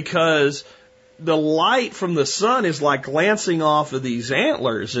is because the light from the sun is like glancing off of these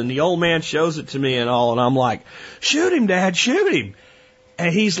antlers. And the old man shows it to me and all, and I'm like, "Shoot him, Dad, shoot him!"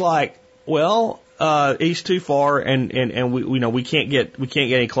 And he's like, "Well, he's too far, and we can't get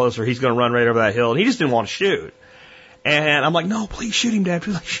any closer. He's going to run right over that hill." And he just didn't want to shoot. And I'm like, "No, please shoot him, Dad,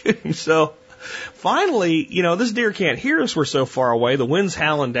 please shoot him." So finally, this deer can't hear us. We're so far away. The wind's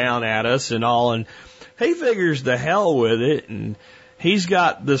howling down at us and all. And he figures the hell with it. And he's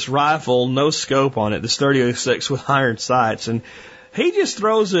got this rifle, no scope on it, this 30-06 with iron sights. And he just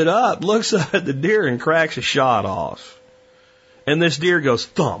throws it up, looks up at the deer, and cracks a shot off. And this deer goes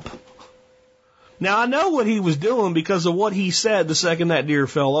thump. Now, I know what he was doing because of what he said the second that deer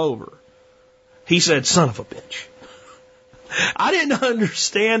fell over. He said, "Son of a bitch." I didn't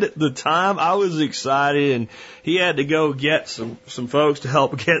understand at the time. I was excited, and he had to go get some folks to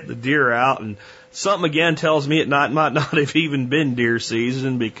help get the deer out. And something again tells me it might not have even been deer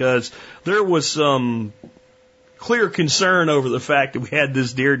season, because there was some clear concern over the fact that we had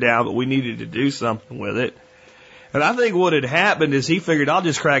this deer down, but we needed to do something with it. And I think what had happened is he figured, I'll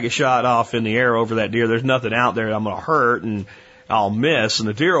just crack a shot off in the air over that deer. There's nothing out there I'm going to hurt, and I'll miss, and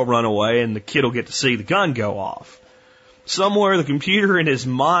the deer will run away, and the kid will get to see the gun go off. Somewhere the computer in his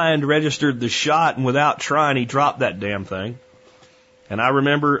mind registered the shot, and without trying, he dropped that damn thing. And I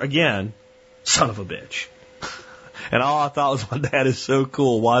remember, again, son of a bitch. And all I thought was, my dad is so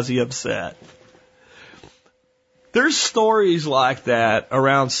cool. Why is he upset? There's stories like that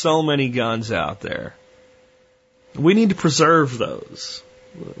around so many guns out there. We need to preserve those.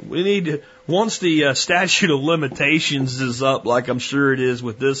 We need to, once the statute of limitations is up, like I'm sure it is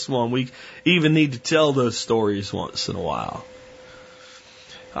with this one, we even need to tell those stories once in a while.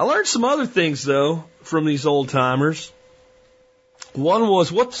 I learned some other things, though, from these old timers. One was,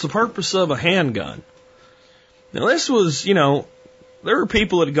 what's the purpose of a handgun? Now, this was, there were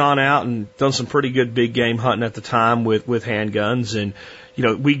people that had gone out and done some pretty good big game hunting at the time with handguns, and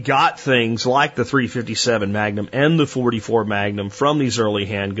we got things like the .357 Magnum and the .44 Magnum from these early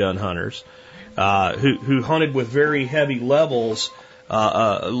handgun hunters, who hunted with very heavy levels,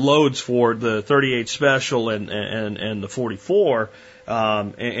 loads for the .38 Special and the .44,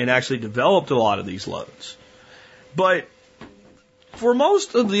 and actually developed a lot of these loads. But for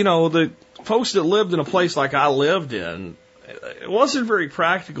most of the folks that lived in a place like I lived in, it wasn't very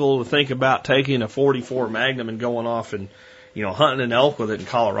practical to think about taking a .44 Magnum and going off and hunting an elk with it in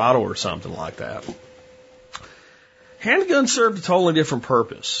Colorado or something like that. Handguns served a totally different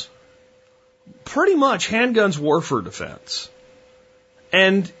purpose. Pretty much, handguns were for defense.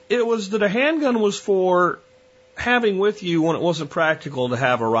 And it was that a handgun was for having with you when it wasn't practical to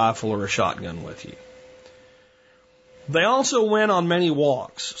have a rifle or a shotgun with you. They also went on many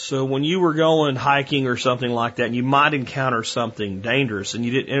walks. So when you were going hiking or something like that, and you might encounter something dangerous, and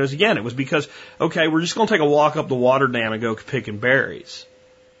it was because, okay, we're just going to take a walk up the water dam and go picking berries.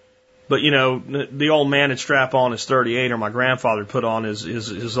 But, the old man would strap on his .38, or my grandfather put on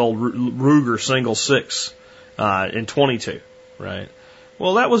his old Ruger single 6 in .22, right?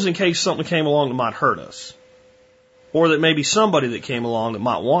 Well, that was in case something came along that might hurt us. Or that maybe somebody that came along that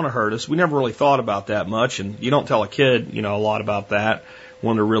might want to hurt us. We never really thought about that much, and you don't tell a kid, a lot about that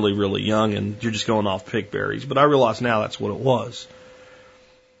when they're really, really young and you're just going off pick berries. But I realize now that's what it was.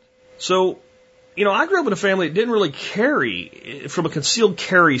 So, I grew up in a family that didn't really carry, from a concealed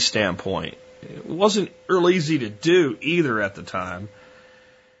carry standpoint. It wasn't real easy to do either at the time.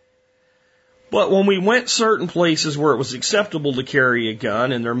 But when we went certain places where it was acceptable to carry a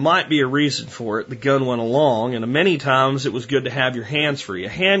gun, and there might be a reason for it, the gun went along, and many times it was good to have your hands free. A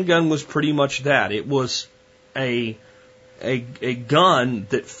handgun was pretty much that. It was a gun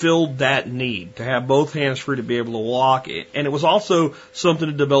that filled that need, to have both hands free to be able to walk, and it was also something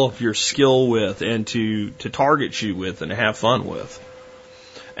to develop your skill with and to target you with and to have fun with.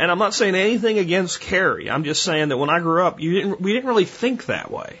 And I'm not saying anything against carry. I'm just saying that when I grew up, we didn't really think that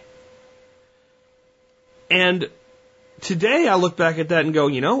way. And today I look back at that and go,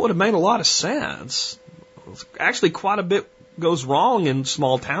 it would have made a lot of sense. Actually, quite a bit goes wrong in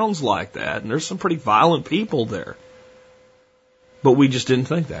small towns like that, and there's some pretty violent people there. But we just didn't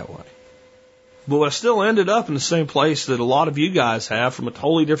think that way. But I still ended up in the same place that a lot of you guys have, from a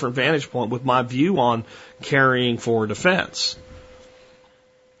totally different vantage point with my view on carrying for defense.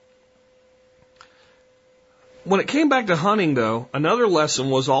 When it came back to hunting, though, another lesson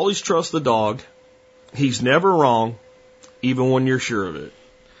was always trust the dog. He's never wrong, even when you're sure of it.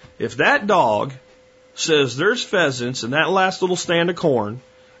 If that dog says there's pheasants in that last little stand of corn,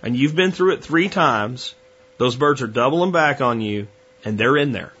 and you've been through it 3 times, those birds are doubling back on you, and they're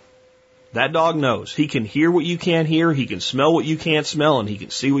in there. That dog knows. He can hear what you can't hear, he can smell what you can't smell, and he can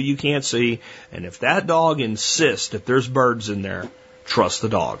see what you can't see. And if that dog insists that there's birds in there, trust the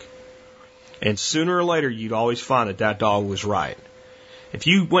dog. And sooner or later, you'd always find that dog was right. If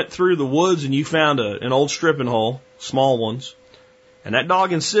you went through the woods and you found an old stripping hole, small ones, and that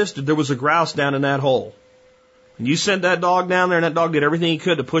dog insisted there was a grouse down in that hole, and you sent that dog down there and that dog did everything he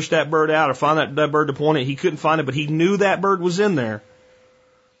could to push that bird out or find that bird to point it, he couldn't find it, but he knew that bird was in there.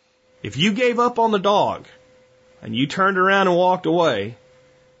 If you gave up on the dog and you turned around and walked away,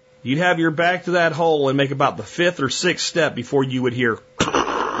 you'd have your back to that hole and make about the 5th or 6th step before you would hear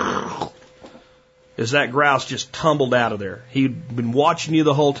as that grouse just tumbled out of there. He'd been watching you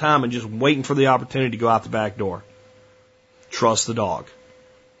the whole time and just waiting for the opportunity to go out the back door. Trust the dog.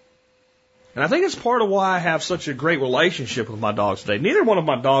 And I think it's part of why I have such a great relationship with my dogs today. Neither one of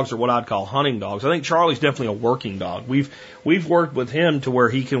my dogs are what I'd call hunting dogs. I think Charlie's definitely a working dog. We've worked with him to where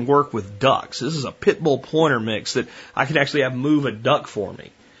he can work with ducks. This is a pit bull pointer mix that I can actually have move a duck for me,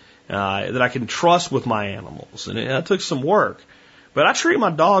 that I can trust with my animals. And it took some work. But I treat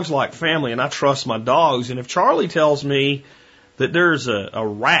my dogs like family, and I trust my dogs. And if Charlie tells me that there's a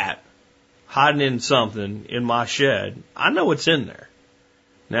rat hiding in something in my shed, I know it's in there.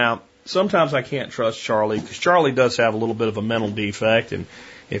 Now, sometimes I can't trust Charlie because Charlie does have a little bit of a mental defect, and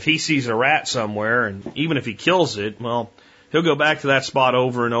if he sees a rat somewhere, and even if he kills it, well, he'll go back to that spot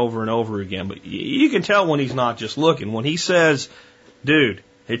over and over and over again. But you can tell when he's not just looking. When he says, dude,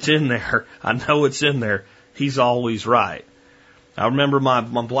 it's in there, I know it's in there, he's always right. I remember my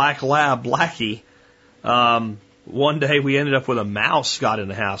black lab, Blackie, one day we ended up with a mouse got in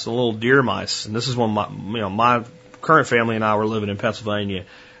the house, a little deer mice, and this is when my current family and I were living in Pennsylvania.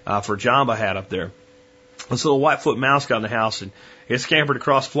 For a job I had up there. This little whitefoot mouse got in the house and it scampered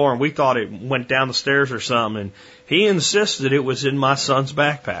across the floor, and we thought it went down the stairs or something, and he insisted it was in my son's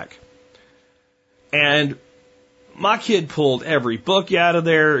backpack. And my kid pulled every book out of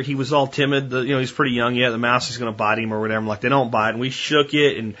there. He was all timid. He's pretty young yet. The mouse is going to bite him or whatever. I'm like, they don't bite. And we shook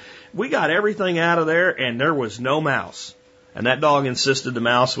it and we got everything out of there, and there was no mouse. And that dog insisted the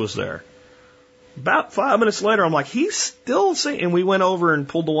mouse was there. About 5 minutes later, I'm like, he's still saying, and we went over and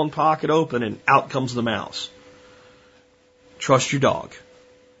pulled the one pocket open, and out comes the mouse. Trust your dog.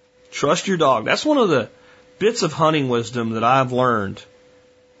 Trust your dog. That's one of the bits of hunting wisdom that I've learned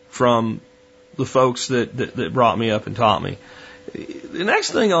from the folks that brought me up and taught me. The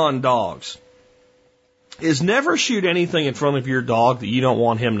next thing on dogs is never shoot anything in front of your dog that you don't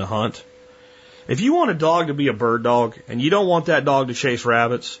want him to hunt. If you want a dog to be a bird dog, and you don't want that dog to chase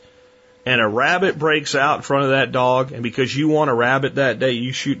rabbits, and a rabbit breaks out in front of that dog, and because you want a rabbit that day,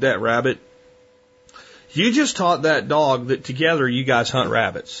 you shoot that rabbit, you just taught that dog that together you guys hunt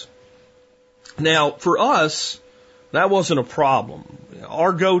rabbits. Now, for us, that wasn't a problem.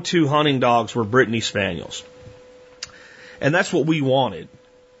 Our go-to hunting dogs were Brittany Spaniels. And that's what we wanted.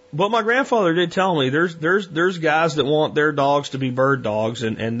 But my grandfather did tell me there's guys that want their dogs to be bird dogs,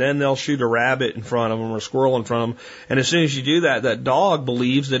 and then they'll shoot a rabbit in front of them or a squirrel in front of them. And as soon as you do that, that dog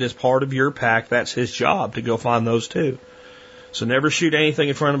believes that as part of your pack, that's his job to go find those too. So never shoot anything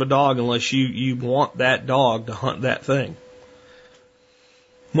in front of a dog unless you want that dog to hunt that thing.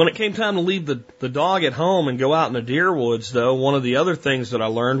 When it came time to leave the dog at home and go out in the deer woods, though, one of the other things that I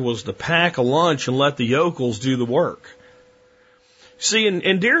learned was to pack a lunch and let the yokels do the work. See,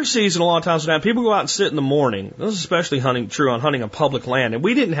 in deer season, a lot of times now, people go out and sit in the morning. This is especially true on hunting on public land. And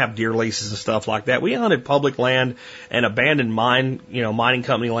we didn't have deer leases and stuff like that. We hunted public land and abandoned mining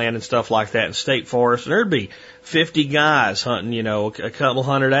company land and stuff like that in state forests. And there'd be 50 guys hunting, a couple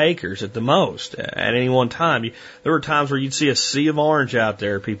hundred acres at the most at any one time. There were times where you'd see a sea of orange out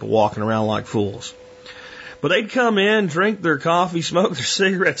there, people walking around like fools. But they'd come in, drink their coffee, smoke their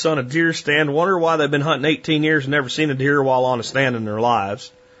cigarettes on a deer stand, wonder why they've been hunting 18 years and never seen a deer while on a stand in their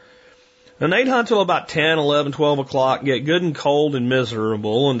lives. And they'd hunt till about 10, 11, 12 o'clock, get good and cold and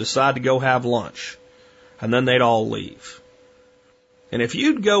miserable, and decide to go have lunch. And then they'd all leave. And if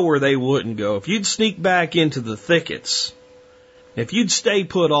you'd go where they wouldn't go, if you'd sneak back into the thickets, if you'd stay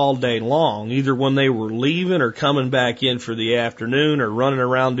put all day long, either when they were leaving or coming back in for the afternoon or running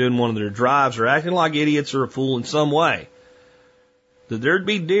around doing one of their drives or acting like idiots or a fool in some way, that there'd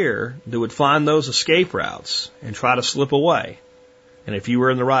be deer that would find those escape routes and try to slip away. And if you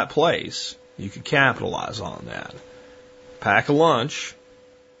were in the right place, you could capitalize on that. Pack a lunch,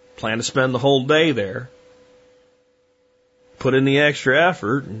 plan to spend the whole day there, put in the extra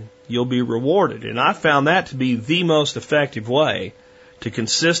effort, and you'll be rewarded. And I found that to be the most effective way to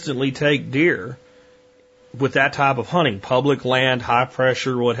consistently take deer with that type of hunting, public land, high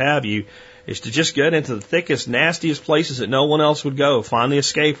pressure, what have you, is to just get into the thickest, nastiest places that no one else would go, find the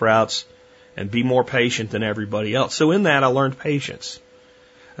escape routes, and be more patient than everybody else. So in that, I learned patience.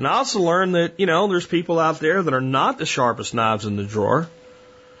 And I also learned that, there's people out there that are not the sharpest knives in the drawer,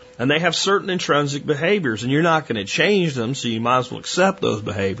 and they have certain intrinsic behaviors, and you're not going to change them, so you might as well accept those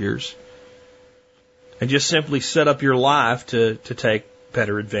behaviors and just simply set up your life to take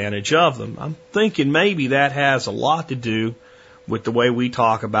better advantage of them. I'm thinking maybe that has a lot to do with the way we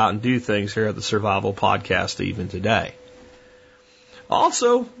talk about and do things here at the Survival Podcast even today.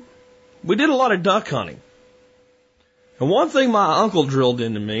 Also, we did a lot of duck hunting. And one thing my uncle drilled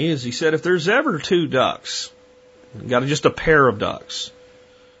into me is he said if there's ever two ducks, you got just a pair of ducks,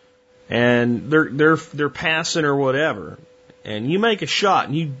 and they're passing or whatever, and you make a shot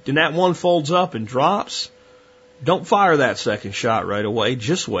and that one folds up and drops, don't fire that second shot right away.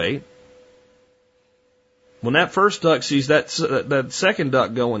 Just wait. When that first duck sees that second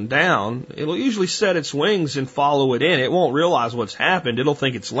duck going down, it'll usually set its wings and follow it in. It won't realize what's happened. It'll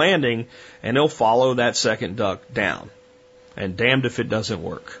think it's landing, and it'll follow that second duck down. And damned if it doesn't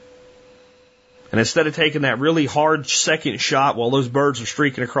work. And instead of taking that really hard second shot while those birds are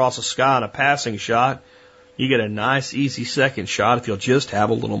streaking across the sky on a passing shot, you get a nice, easy second shot if you'll just have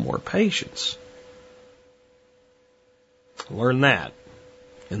a little more patience. Learn that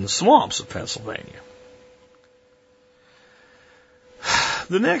in the swamps of Pennsylvania.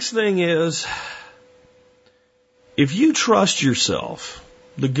 The next thing is, if you trust yourself,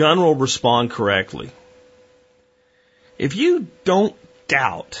 the gun will respond correctly. If you don't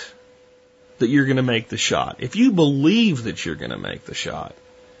doubt that you're going to make the shot, if you believe that you're going to make the shot,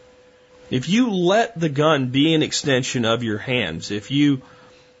 if you let the gun be an extension of your hands, if you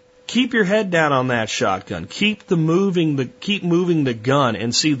keep your head down on that shotgun, keep moving the gun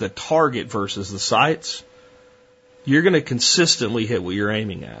and see the target versus the sights, you're going to consistently hit what you're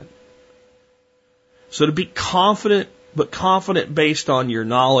aiming at. So to be confident, but confident based on your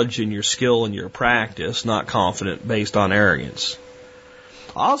knowledge and your skill and your practice, not confident based on arrogance.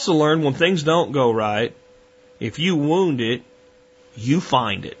 I also learned when things don't go right, if you wound it, you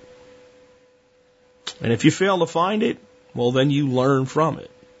find it. And if you fail to find it, well, then you learn from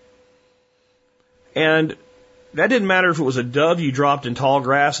it. And that didn't matter if it was a dove you dropped in tall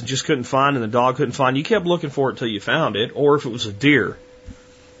grass and just couldn't find and the dog couldn't find. You kept looking for it till you found it, or if it was a deer.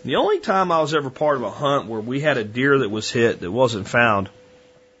 The only time I was ever part of a hunt where we had a deer that was hit that wasn't found,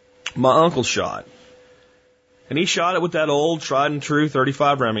 my uncle shot. And he shot it with that old tried and true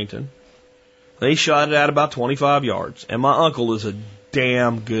 .35 Remington. And he shot it at about 25 yards. And my uncle is a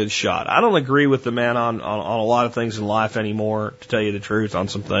damn good shot. I don't agree with the man on a lot of things in life anymore, to tell you the truth, on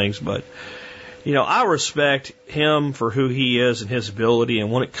some things, but you know, I respect him for who he is and his ability,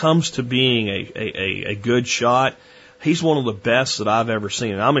 and when it comes to being a good shot, he's one of the best that I've ever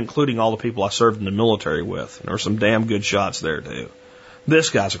seen, and I'm including all the people I served in the military with, and there were some damn good shots there too.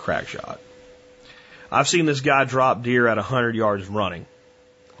 This guy's a crack shot. I've seen this guy drop deer at 100 yards running,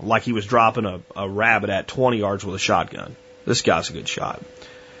 like he was dropping a rabbit at 20 yards with a shotgun. This guy's a good shot.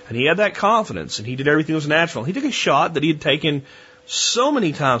 And he had that confidence, and he did everything that was natural. He took a shot that he had taken so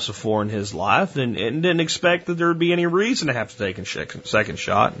many times before in his life and didn't expect that there would be any reason to have to take a second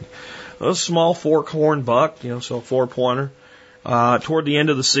shot. And a small fork-horn buck, so a 4-pointer, toward the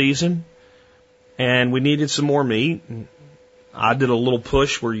end of the season, and we needed some more meat. And I did a little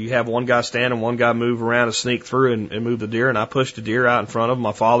push where you have one guy stand and one guy move around and sneak through and move the deer, and I pushed the deer out in front of him.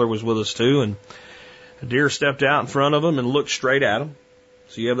 My father was with us too, and the deer stepped out in front of him and looked straight at him.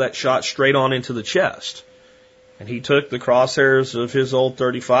 So you have that shot straight on into the chest. And he took the crosshairs of his old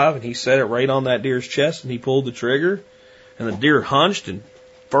 .35 and he set it right on that deer's chest, and he pulled the trigger, and the deer hunched and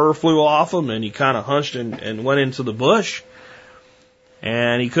fur flew off him, and he kind of hunched and went into the bush.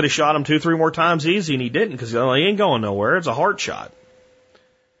 And he could have shot him 2-3 more times easy, and he didn't, because he ain't going nowhere. It's a heart shot.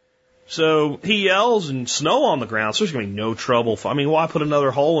 So he yells and snow on the ground, so there's going to be no trouble. Why put another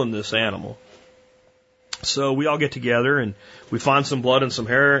hole in this animal? So we all get together and we find some blood and some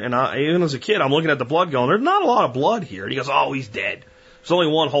hair. And even as a kid, I'm looking at the blood going, there's not a lot of blood here. And he goes, oh, he's dead. There's only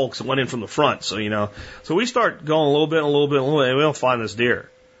one hole because it went in from the front. So, So we start going a little bit, and we don't find this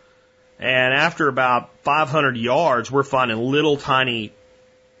deer. And after about 500 yards, we're finding little tiny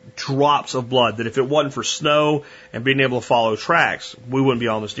drops of blood that if it wasn't for snow and being able to follow tracks, we wouldn't be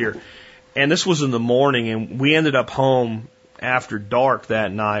on this deer. And this was in the morning, and we ended up home after dark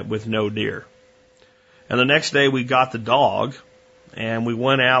that night with no deer. And the next day we got the dog, and we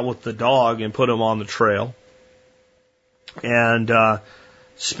went out with the dog and put him on the trail, and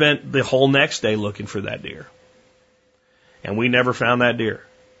spent the whole next day looking for that deer. And we never found that deer.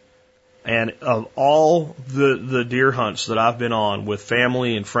 And of all the deer hunts that I've been on with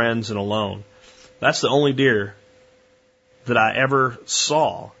family and friends and alone, that's the only deer that I ever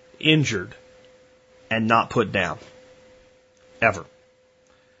saw injured and not put down. Ever.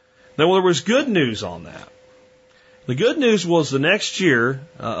 Now, there was good news on that. The good news was the next year,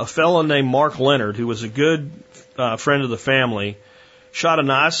 a fellow named Mark Leonard, who was a good friend of the family, shot a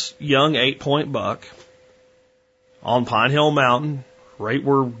nice young 8-point buck on Pine Hill Mountain, right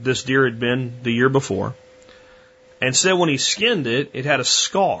where this deer had been the year before, and said when he skinned it, it had a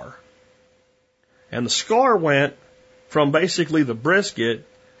scar. And the scar went from basically the brisket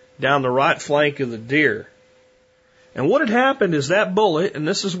down the right flank of the deer. And what had happened is that bullet, and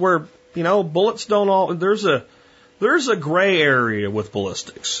this is where, bullets don't all, there's a gray area with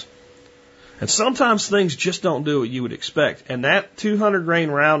ballistics. And sometimes things just don't do what you would expect. And that 200 grain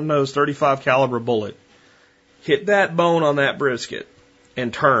round nose 35 caliber bullet hit that bone on that brisket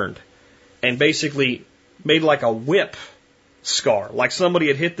and turned and basically made like a whip scar, like somebody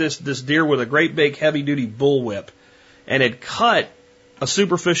had hit this deer with a great big heavy-duty bullwhip and had cut a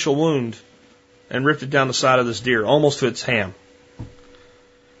superficial wound and ripped it down the side of this deer, almost to its ham. And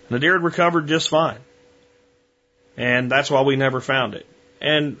the deer had recovered just fine. And that's why we never found it.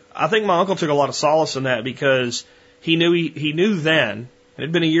 And I think my uncle took a lot of solace in that because he knew then, it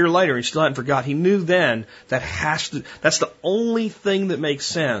had been a year later, he still hadn't forgot, he knew then that's the only thing that makes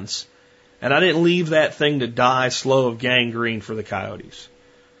sense. And I didn't leave that thing to die slow of gangrene for the coyotes.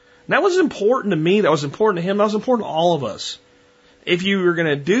 And that was important to me, that was important to him, that was important to all of us. If you were going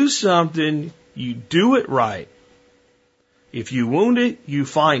to do something, you do it right. If you wound it, you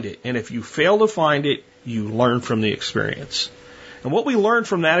find it. And if you fail to find it, you learn from the experience. And what we learned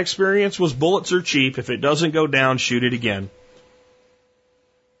from that experience was bullets are cheap. If it doesn't go down, shoot it again.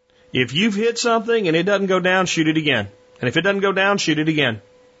 If you've hit something and it doesn't go down, shoot it again. And if it doesn't go down, shoot it again.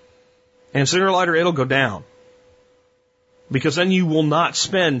 And sooner or later, it'll go down. Because then you will not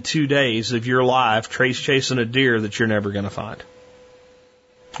spend 2 days of your life chasing a deer that you're never going to find.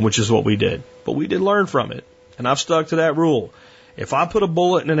 Which is what we did. But we did learn from it. And I've stuck to that rule. If I put a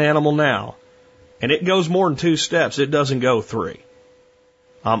bullet in an animal now, and it goes more than 2 steps, it doesn't go 3.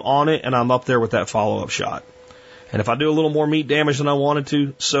 I'm on it, and I'm up there with that follow-up shot. And if I do a little more meat damage than I wanted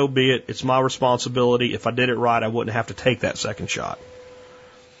to, so be it. It's my responsibility. If I did it right, I wouldn't have to take that second shot.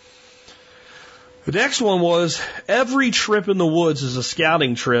 The next one was, every trip in the woods is a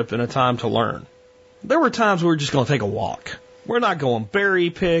scouting trip and a time to learn. There were times we were just going to take a walk. We're not going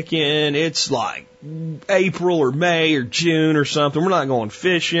berry picking. It's like April or May or June or something. We're not going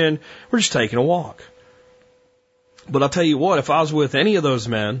fishing. We're just taking a walk. But I'll tell you what, if I was with any of those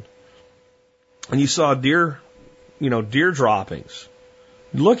men and you saw deer droppings,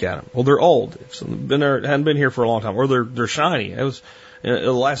 you look at them. Well, they're old. Hadn't been here for a long time. Or they're shiny. It was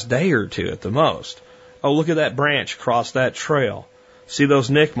the last day or two at the most. Oh, look at that branch across that trail. See those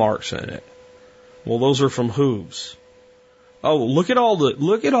nick marks in it? Well, those are from hooves. Oh, look at all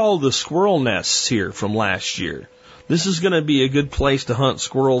the squirrel nests here from last year. This is going to be a good place to hunt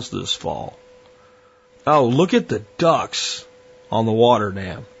squirrels this fall. Oh, look at the ducks on the water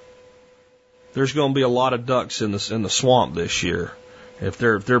dam. There's going to be a lot of ducks in the swamp this year. If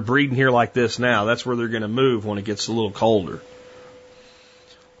they're breeding here like this now, that's where they're going to move when it gets a little colder.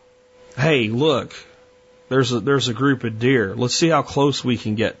 Hey, look, there's a group of deer. Let's see how close we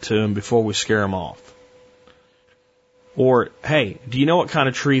can get to them before we scare them off. Or, hey, do you know what kind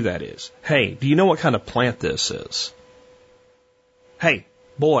of tree that is? Hey, do you know what kind of plant this is? Hey,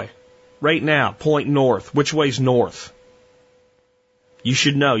 boy, right now, point north. Which way's north? You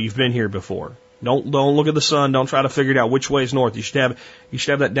should know. You've been here before. Don't look at the sun. Don't try to figure it out. Which way's north? You should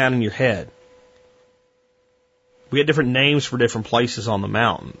have that down in your head. We had different names for different places on the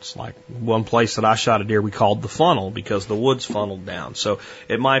mountains. Like one place that I shot a deer, we called the funnel because the woods funneled down. So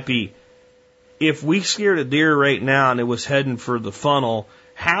it might be, if we scared a deer right now and it was heading for the funnel,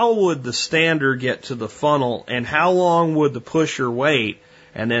 how would the stander get to the funnel and how long would the pusher wait?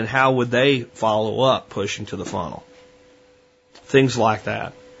 And then how would they follow up pushing to the funnel? Things like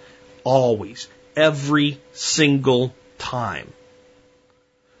that. Always. Every single time.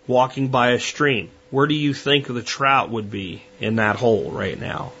 Walking by a stream. Where do you think the trout would be in that hole right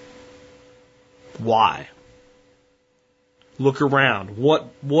now? Why? Look around.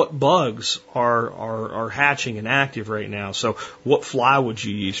 What bugs are hatching and active right now? So what fly would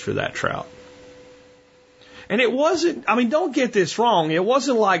you use for that trout? And it wasn't, don't get this wrong. It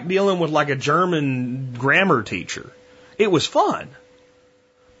wasn't like dealing with like a German grammar teacher. It was fun.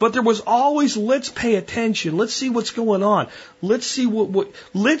 But there was always, let's pay attention. Let's see what's going on. Let's see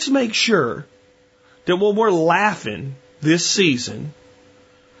let's make sure that when we're laughing this season,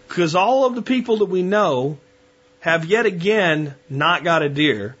 because all of the people that we know have yet again not got a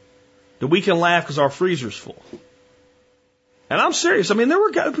deer, that we can laugh because our freezer's full. And I'm serious. There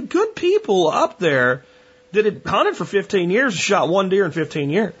were good people up there that had hunted for 15 years and shot one deer in 15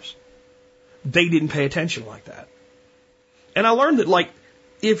 years. They didn't pay attention like that. And I learned that,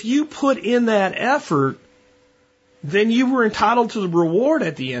 if you put in that effort, then you were entitled to the reward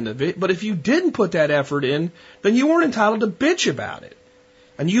at the end of it. But if you didn't put that effort in, then you weren't entitled to bitch about it.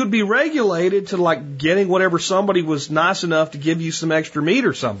 And you'd be regulated to getting whatever somebody was nice enough to give you some extra meat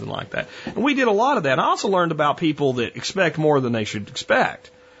or something like that. And we did a lot of that. I also learned about people that expect more than they should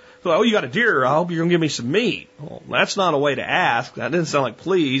expect. So, oh, you got a deer, I hope you're going to give me some meat. Well, that's not a way to ask. That didn't sound like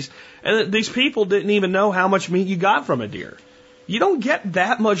please. And these people didn't even know how much meat you got from a deer. You don't get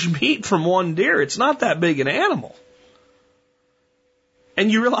that much meat from one deer. It's not that big an animal. And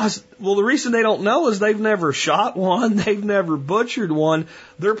you realize, well, the reason they don't know is they've never shot one. They've never butchered one.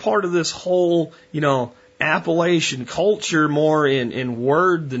 They're part of this whole, Appalachian culture more in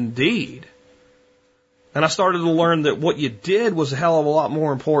word than deed. And I started to learn that what you did was a hell of a lot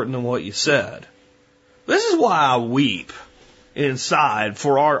more important than what you said. This is why I weep inside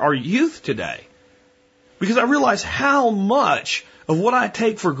for our youth today. Because I realize how much of what I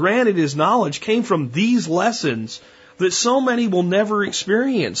take for granted as knowledge came from these lessons that so many will never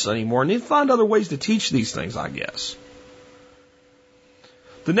experience anymore. And they find other ways to teach these things, I guess.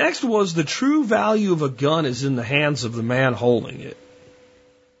 The next was the true value of a gun is in the hands of the man holding it.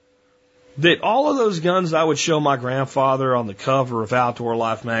 That all of those guns I would show my grandfather on the cover of Outdoor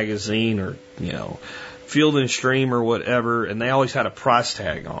Life magazine or, Field and Stream or whatever, and they always had a price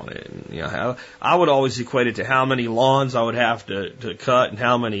tag on it. And, I would always equate it to how many lawns I would have to cut and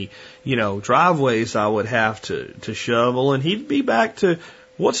how many, driveways I would have to shovel. And he'd be back to,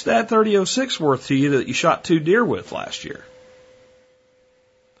 what's that .30-06 worth to you that you shot 2 deer with last year?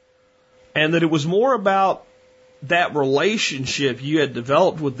 And that it was more about that relationship you had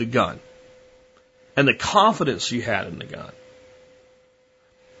developed with the gun and the confidence you had in the gun.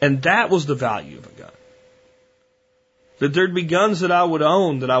 And that was the value of a gun. That there'd be guns that I would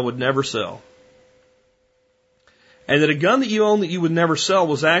own that I would never sell. And that a gun that you own that you would never sell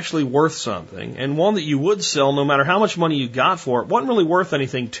was actually worth something. And one that you would sell, no matter how much money you got for it, wasn't really worth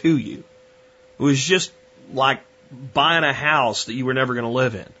anything to you. It was just like buying a house that you were never going to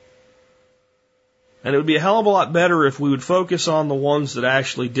live in. And it would be a hell of a lot better if we would focus on the ones that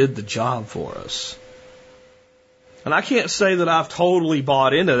actually did the job for us. And I can't say that I've totally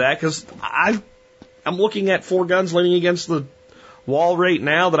bought into that because I'm looking at 4 guns leaning against the wall right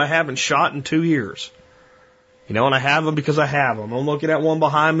now that I haven't shot in 2 years. And I have them because I have them. I'm looking at one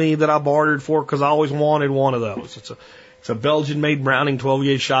behind me that I bartered for because I always wanted one of those. It's a Belgian-made Browning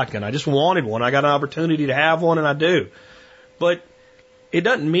 12-gauge shotgun. I just wanted one. I got an opportunity to have one, and I do. But it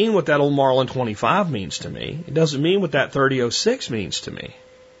doesn't mean what that old Marlin 25 means to me. It doesn't mean what that .30-06 means to me.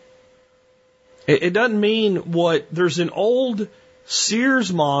 It doesn't mean what there's an old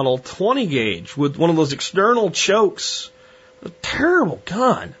Sears model 20 gauge with one of those external chokes. A terrible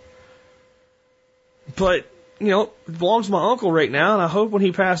gun. But, it belongs to my uncle right now, and I hope when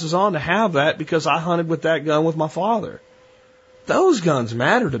he passes on to have that because I hunted with that gun with my father. Those guns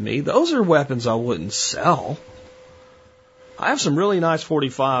matter to me. Those are weapons I wouldn't sell. I have some really nice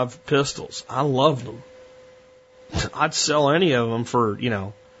 .45 pistols. I love them. I'd sell any of them for,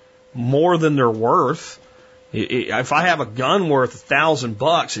 more than they're worth. If I have a gun worth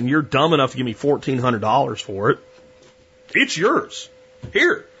 $1,000 and you're dumb enough to give me $1,400 for it, it's yours.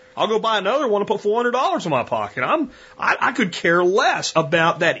 Here, I'll go buy another one and put $400 in my pocket. I could care less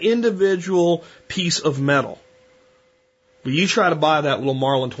about that individual piece of metal. But you try to buy that little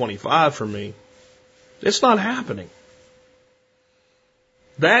Marlin 25 from me, it's not happening.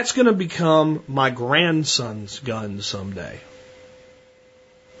 That's going to become my grandson's gun someday.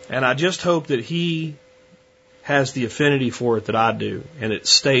 And I just hope that he has the affinity for it that I do, and it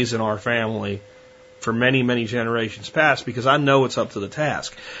stays in our family for many, many generations past, because I know it's up to the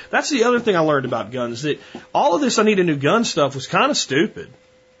task. That's the other thing I learned about guns, that all of this I need a new gun stuff was kind of stupid.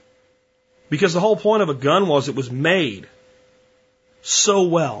 Because the whole point of a gun was it was made so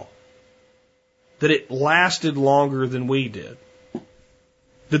well that it lasted longer than we did.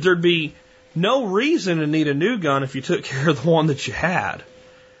 That there'd be no reason to need a new gun if you took care of the one that you had.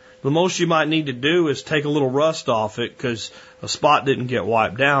 The most you might need to do is take a little rust off it because a spot didn't get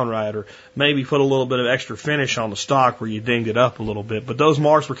wiped down right, or maybe put a little bit of extra finish on the stock where you dinged it up a little bit. But those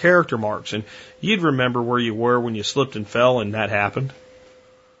marks were character marks, and you'd remember where you were when you slipped and fell and that happened.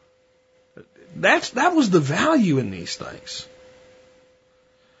 That was the value in these things.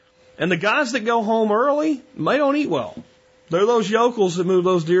 And the guys that go home early, they don't eat well. They're those yokels that move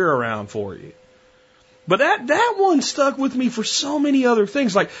those deer around for you. But that one stuck with me for so many other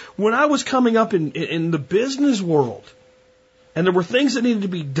things. Like when I was coming up in the business world, and there were things that needed to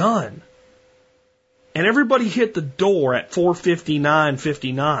be done, and everybody hit the door at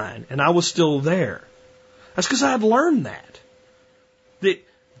 4:59, and I was still there. That's because I had learned that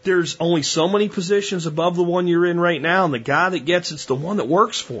there's only so many positions above the one you're in right now, and the guy that gets it's the one that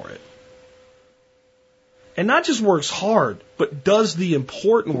works for it. And not just works hard, but does the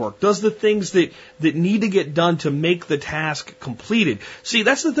important work, does the things that need to get done to make the task completed. See,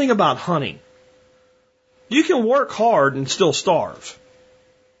 that's the thing about hunting. You can work hard and still starve.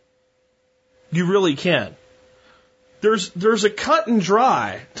 You really can. There's a cut and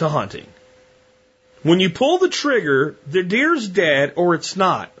dry to hunting. When you pull the trigger, the deer's dead or it's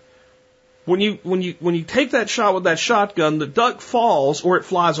not. When you take that shot with that shotgun, the duck falls or it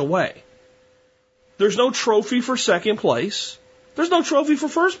flies away. There's no trophy for second place. There's no trophy for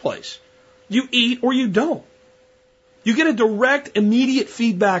first place. You eat or you don't. You get a direct, immediate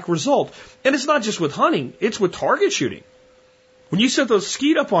feedback result. And it's not just with hunting, it's with target shooting. When you set those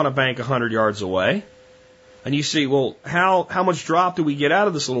skeet up on a bank 100 yards away, and you see, well, how much drop do we get out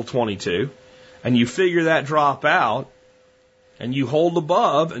of this little 22? And you figure that drop out, and you hold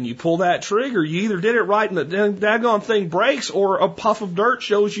above, and you pull that trigger, you either did it right and the daggone thing breaks, or a puff of dirt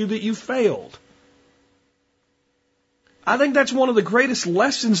shows you that you failed. I think that's one of the greatest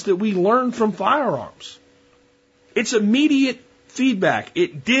lessons that we learn from firearms. It's immediate feedback.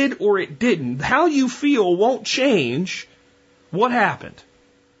 It did or it didn't. How you feel won't change what happened.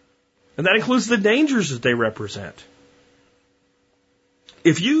 And that includes the dangers that they represent.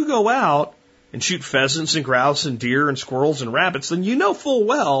 If you go out and shoot pheasants and grouse and deer and squirrels and rabbits, then you know full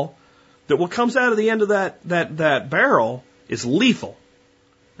well that what comes out of the end of that barrel is lethal.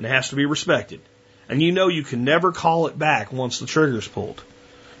 And it has to be respected. And you know you can never call it back once the trigger's pulled.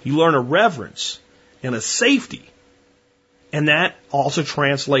 You learn a reverence and a safety. And that also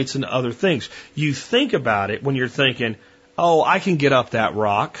translates into other things. You think about it when you're thinking, oh, I can get up that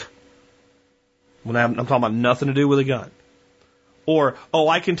rock. When I'm talking about nothing to do with a gun. Or, oh,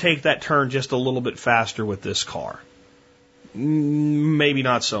 I can take that turn just a little bit faster with this car. Maybe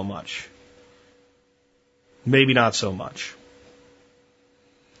not so much. Maybe not so much.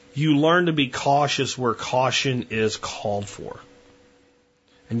 You learn to be cautious where caution is called for.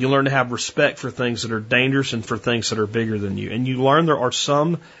 And you learn to have respect for things that are dangerous and for things that are bigger than you. And you learn there are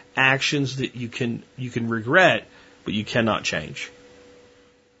some actions that you can regret, but you cannot change.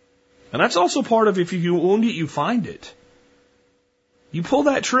 And that's also part of if you wound it, you find it. You pull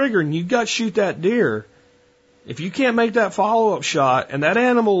that trigger and you gut shoot that deer. If you can't make that follow-up shot and that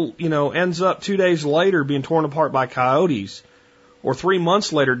animal, ends up 2 days later being torn apart by coyotes or 3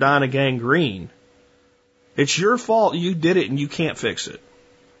 months later dying of gangrene, it's your fault. You did it and you can't fix it.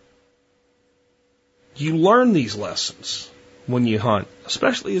 You learn these lessons when you hunt,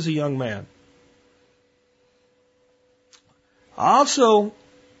 especially as a young man. Also,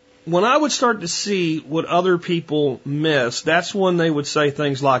 when I would start to see what other people miss, that's when they would say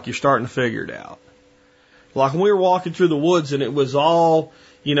things like, you're starting to figure it out. Like when we were walking through the woods and it was all,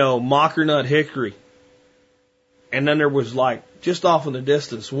 mockernut hickory. And then there was just off in the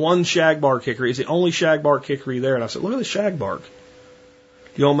distance, one shagbark hickory. It's the only shagbark hickory there. And I said, look at the shagbark.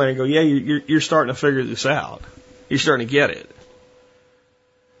 The old man would go, yeah, you're starting to figure this out. You're starting to get it.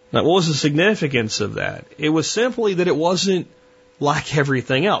 Now, what was the significance of that? It was simply that it wasn't like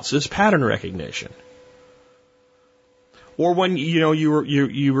everything else. It's pattern recognition. Or when,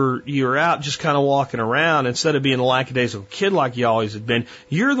 you were out just kind of walking around, instead of being a lackadaisical kid like you always had been,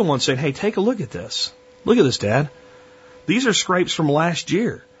 you're the one saying, hey, take a look at this. Look at this, Dad. These are scrapes from last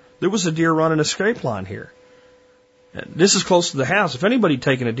year. There was a deer running a scrape line here. This is close to the house. If anybody had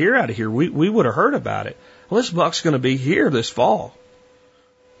taken a deer out of here, we would have heard about it. Well, this buck's going to be here this fall.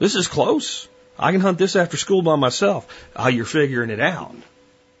 This is close. I can hunt this after school by myself. You're figuring it out.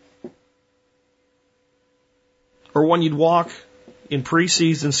 Or when you'd walk in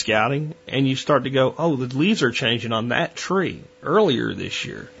preseason scouting and you start to go, oh, the leaves are changing on that tree earlier this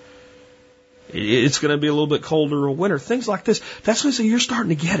year. It's going to be a little bit colder in winter. Things like this. That's when you're starting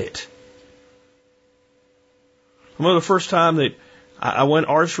to get it. I remember the first time that I went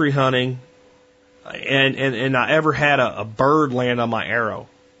archery hunting and I ever had a bird land on my arrow.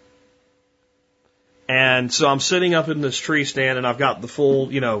 And so I'm sitting up in this tree stand and I've got the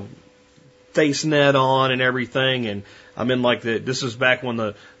full, face net on and everything. And I'm in this is back when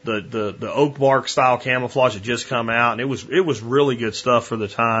the oak bark style camouflage had just come out. And it was really good stuff for the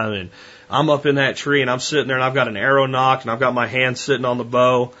time. And I'm up in that tree and I'm sitting there and I've got an arrow nocked and I've got my hand sitting on the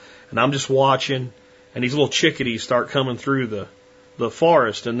bow and I'm just watching. And these little chickadees start coming through the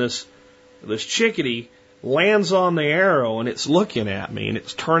forest, and this chickadee lands on the arrow, and it's looking at me, and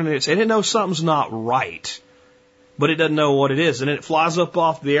it's turning and it knows something's not right, but it doesn't know what it is. And then it flies up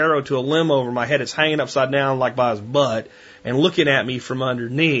off the arrow to a limb over my head. It's hanging upside down like by his butt and looking at me from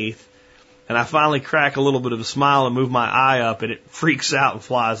underneath. And I finally crack a little bit of a smile and move my eye up, and it freaks out and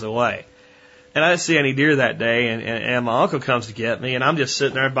flies away. And I didn't see any deer that day, and my uncle comes to get me, and I'm just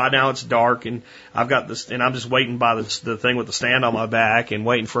sitting there. By now it's dark, and I've got this, and I'm just waiting by the thing with the stand on my back and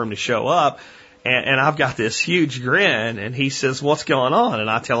waiting for him to show up. And I've got this huge grin, and he says, what's going on? And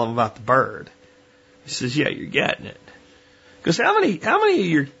I tell him about the bird. He says, yeah, you're getting it. Because how many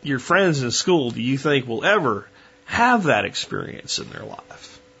of your friends in school do you think will ever have that experience in their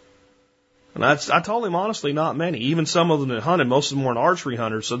life? And I told him honestly, not many. Even some of them that hunted, most of them weren't archery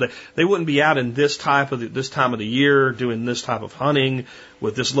hunters, so they wouldn't be out in this time of the year doing this type of hunting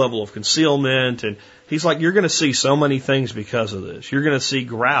with this level of concealment. And he's like, you're going to see so many things because of this. You're going to see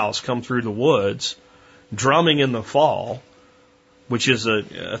grouse come through the woods, drumming in the fall, which is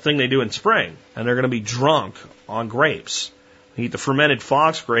a thing they do in spring, and they're going to be drunk on grapes. You eat the fermented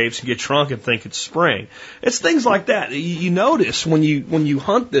fox grapes and get drunk and think it's spring. It's things like that you notice when you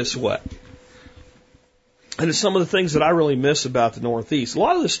hunt this way. And it's some of the things that I really miss about the Northeast. A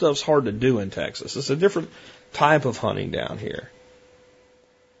lot of this stuff's hard to do in Texas. It's a different type of hunting down here.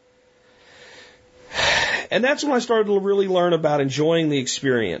 And that's when I started to really learn about enjoying the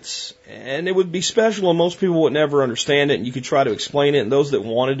experience. And it would be special, and most people would never understand it, and you could try to explain it, and those that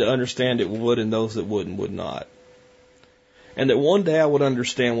wanted to understand it would, and those that wouldn't would not. And that one day I would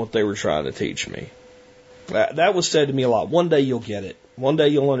understand what they were trying to teach me. That was said to me a lot. One day you'll get it. One day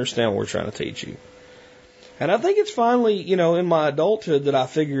you'll understand what we're trying to teach you. And I think it's finally, in my adulthood that I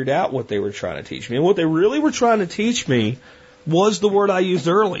figured out what they were trying to teach me. And what they really were trying to teach me was the word I used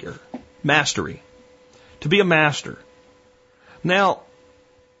earlier, mastery. To be a master. Now,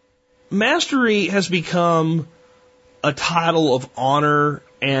 mastery has become a title of honor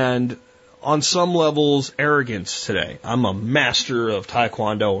and, on some levels, arrogance today. I'm a master of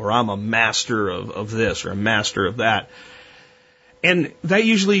Taekwondo, or I'm a master of this, or a master of that. And that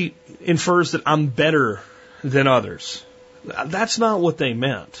usually infers that I'm better than others. That's not what they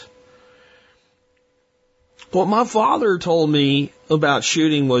meant. What my father told me about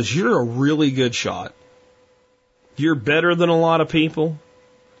shooting was, you're a really good shot. You're better than a lot of people,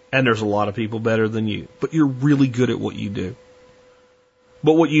 and there's a lot of people better than you, but you're really good at what you do.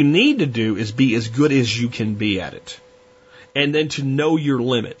 But what you need to do is be as good as you can be at it, and then to know your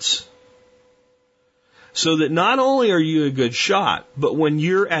limits. So that not only are you a good shot, but when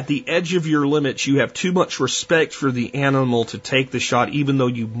you're at the edge of your limits, you have too much respect for the animal to take the shot, even though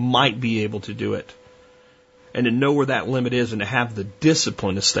you might be able to do it. And to know where that limit is and to have the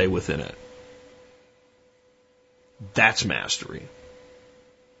discipline to stay within it. That's mastery.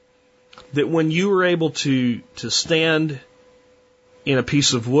 That when you were able to stand in a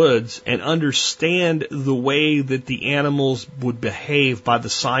piece of woods and understand the way that the animals would behave by the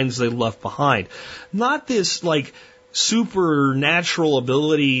signs they left behind. Not this like supernatural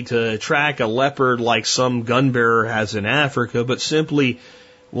ability to track a leopard like some gun bearer has in Africa, but simply,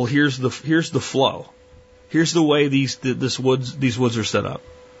 well, here's the flow. Here's the way these woods are set up.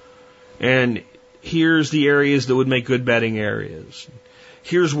 And here's the areas that would make good bedding areas.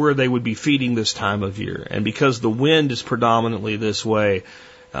 Here's where they would be feeding this time of year. And because the wind is predominantly this way,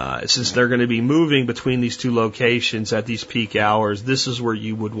 since they're going to be moving between these two locations at these peak hours, this is where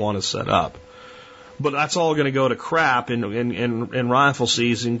you would want to set up. But that's all going to go to crap in rifle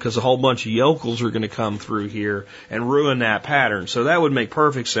season because a whole bunch of yokels are going to come through here and ruin that pattern. So that would make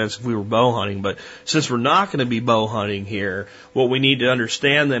perfect sense if we were bow hunting. But since we're not going to be bow hunting here, what we need to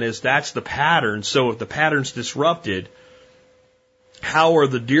understand then is that's the pattern. So if the pattern's disrupted, how are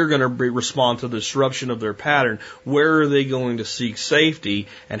the deer going to respond to the disruption of their pattern? Where are they going to seek safety?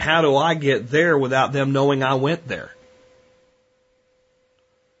 And how do I get there without them knowing I went there?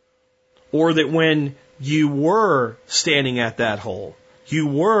 Or that when you were standing at that hole, you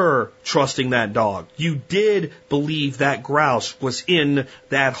were trusting that dog, you did believe that grouse was in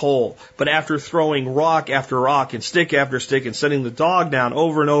that hole. But after throwing rock after rock and stick after stick and setting the dog down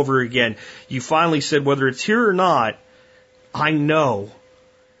over and over again, you finally said, whether it's here or not, I know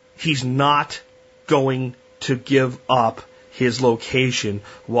he's not going to give up his location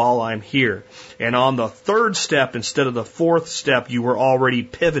while I'm here. And on the third step, instead of the fourth step, you were already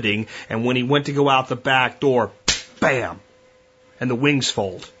pivoting. And when he went to go out the back door, bam, and the wings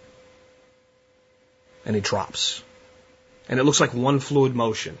fold. And he drops. And it looks like one fluid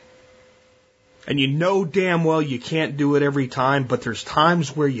motion. And you know damn well you can't do it every time, but there's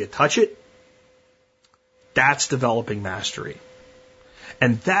times where you touch it. That's developing mastery.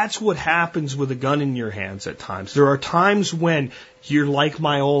 And that's what happens with a gun in your hands at times. There are times when you're like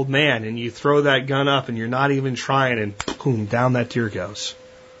my old man and you throw that gun up and you're not even trying and boom, down that deer goes.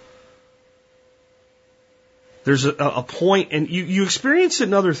 There's a point, and you experience it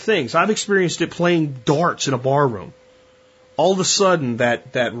in other things. I've experienced it playing darts in a bar room. All of a sudden,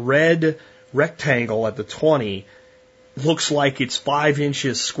 that red rectangle at the 20 looks like it's 5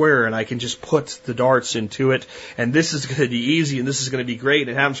 inches square, and I can just put the darts into it, and this is going to be easy, and this is going to be great, and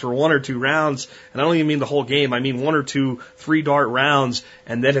it happens for 1 or 2 rounds, and I don't even mean the whole game, I mean 1 or 2, 3 dart rounds,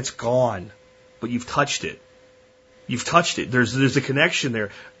 and then it's gone. But you've touched it. You've touched it. There's a connection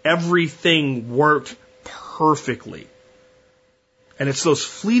there. Everything worked perfectly. And it's those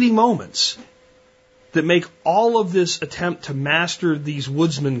fleeting moments that make all of this attempt to master these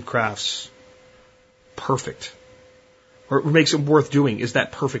woodsman crafts perfect. Or what makes it worth doing is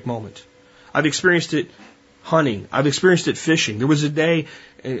that perfect moment. I've experienced it hunting. I've experienced it fishing. There was a day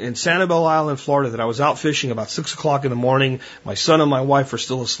in Sanibel Island, Florida, that I was out fishing about 6 o'clock in the morning. My son and my wife are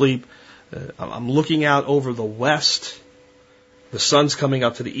still asleep. I'm looking out over the west. The sun's coming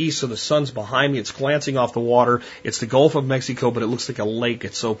up to the east, so the sun's behind me. It's glancing off the water. It's the Gulf of Mexico, but it looks like a lake.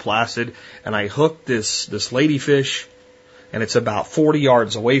 It's so placid. And I hooked this ladyfish, and it's about 40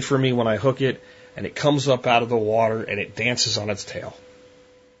 yards away from me when I hook it, and it comes up out of the water, and it dances on its tail.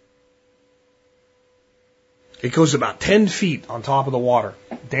 It goes about 10 feet on top of the water,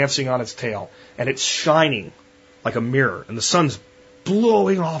 dancing on its tail, and it's shining like a mirror, and the sun's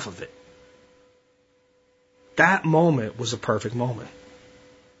blowing off of it. That moment was a perfect moment.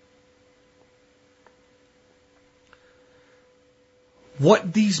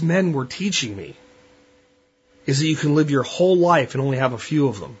 What these men were teaching me is that you can live your whole life and only have a few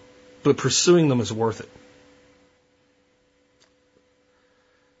of them, but pursuing them is worth it.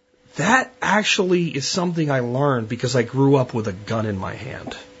 That actually is something I learned because I grew up with a gun in my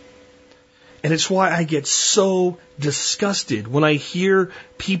hand. And it's why I get so disgusted when I hear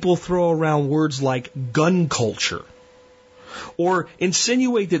people throw around words like gun culture or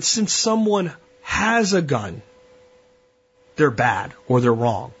insinuate that since someone has a gun, they're bad or they're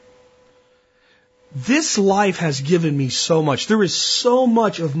wrong. This life has given me so much. There is so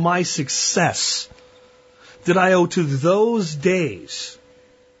much of my success that I owe to those days.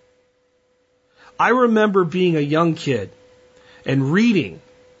 I remember being a young kid and reading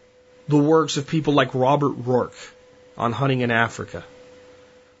the works of people like Robert Rourke on hunting in Africa.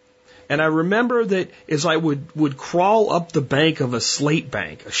 And I remember that as I would crawl up the bank of a slate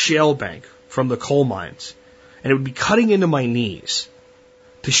bank, a shale bank from the coal mines, and it would be cutting into my knees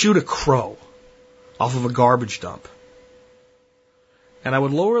to shoot a crow off of a garbage dump. And I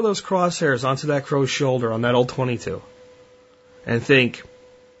would lower those crosshairs onto that crow's shoulder on that old 22 and think,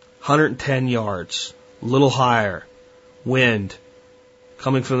 110 yards, a little higher, wind,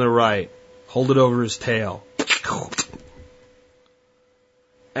 coming from the right, hold it over his tail.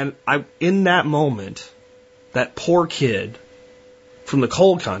 And in that moment, that poor kid from the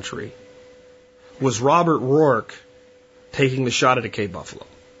coal country was Robert Rourke taking the shot at a Cape buffalo.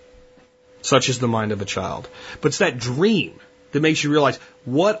 Such is the mind of a child. But it's that dream that makes you realize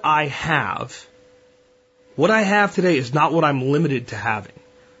what I have today is not what I'm limited to having.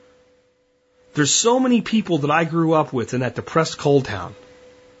 There's so many people that I grew up with in that depressed coal town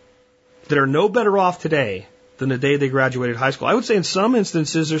that are no better off today than the day they graduated high school. I would say in some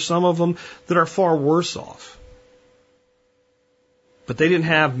instances there's some of them that are far worse off. But they didn't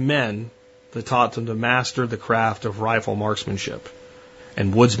have men that taught them to master the craft of rifle marksmanship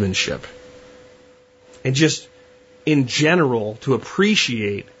and woodsmanship. And just in general to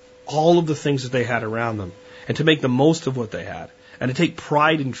appreciate all of the things that they had around them and to make the most of what they had. And to take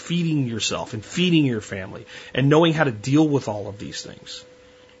pride in feeding yourself and feeding your family and knowing how to deal with all of these things.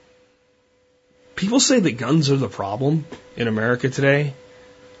 People say that guns are the problem in America today.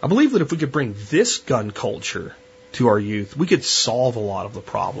 I believe that if we could bring this gun culture to our youth, we could solve a lot of the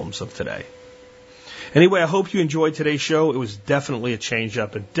problems of today. Anyway, I hope you enjoyed today's show. It was definitely a change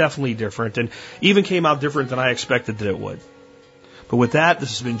up and definitely different and even came out different than I expected that it would. But with that,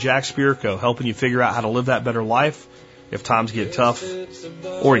 this has been Jack Spirko helping you figure out how to live that better life if times get tough,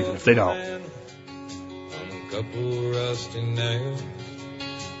 or even if they don't. On a couple rusty nails,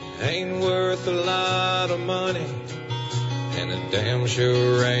 ain't worth a lot of money, and it damn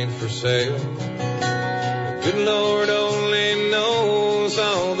sure ain't for sale. The good Lord only knows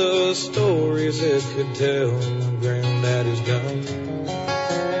all the stories it could tell. My granddaddy's gun,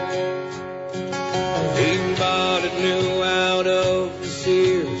 he bought it new out of the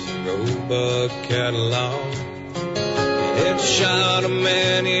Sears Roebuck catalog. It shot a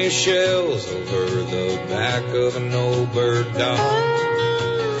many shells over the back of an old bird dog.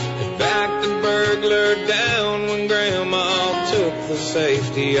 It backed the burglar down when Grandma took the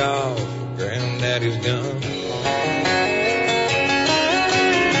safety off of Granddaddy's gun.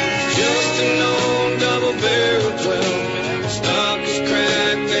 Just an old double-barrel 12. Stock is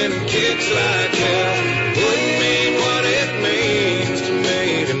cracked and it kicks like hell. Wouldn't mean what it means to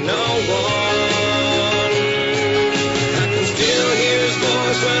me to no one.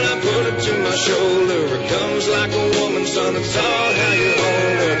 When I put it to my shoulder, it comes like a woman, son, it's all how you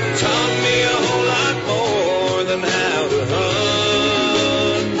hold her. Taught me a whole lot more than how to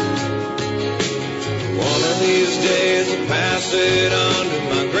hunt. One of these days I'll pass it on to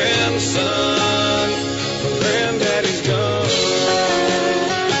my grandson, my granddaddy's gun.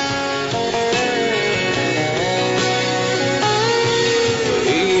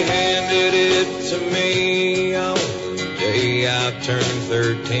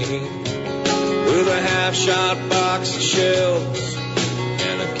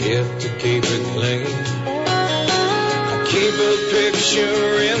 if to keep it clean. I keep a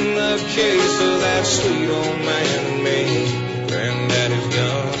picture in the case of that sweet old man and me. Granddaddy's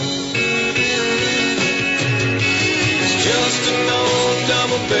gone. It's just an old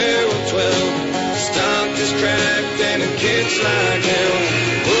double-barrel 12. Stock is cracked and it kicks like hell.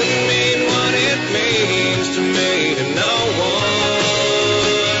 Wouldn't mean what it means to me to no one.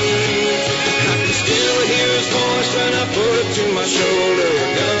 I can still hear his voice when I put it to my shoulder.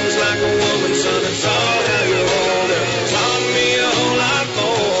 Guns like a woman, son, it's all how you hold her. Taught me a whole lot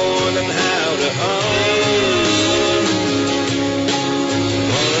more than how to hunt.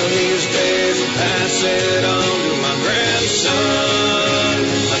 One of these days I'll pass it on to my grandson.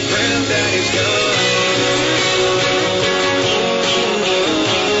 My granddaddy's gone.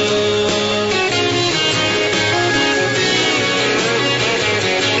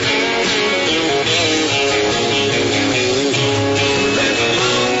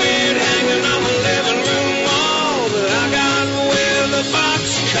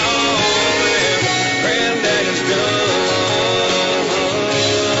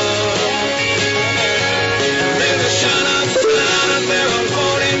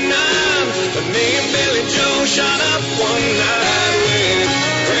 Shot up one night when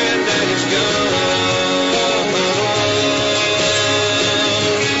Granddaddy's gone.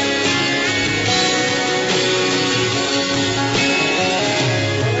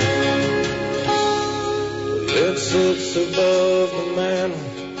 It sits above the mantel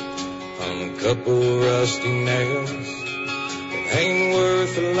on a couple rusty nails. It ain't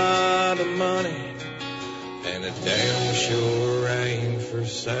worth a lot of money, and it damn sure ain't for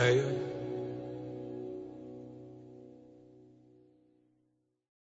sale.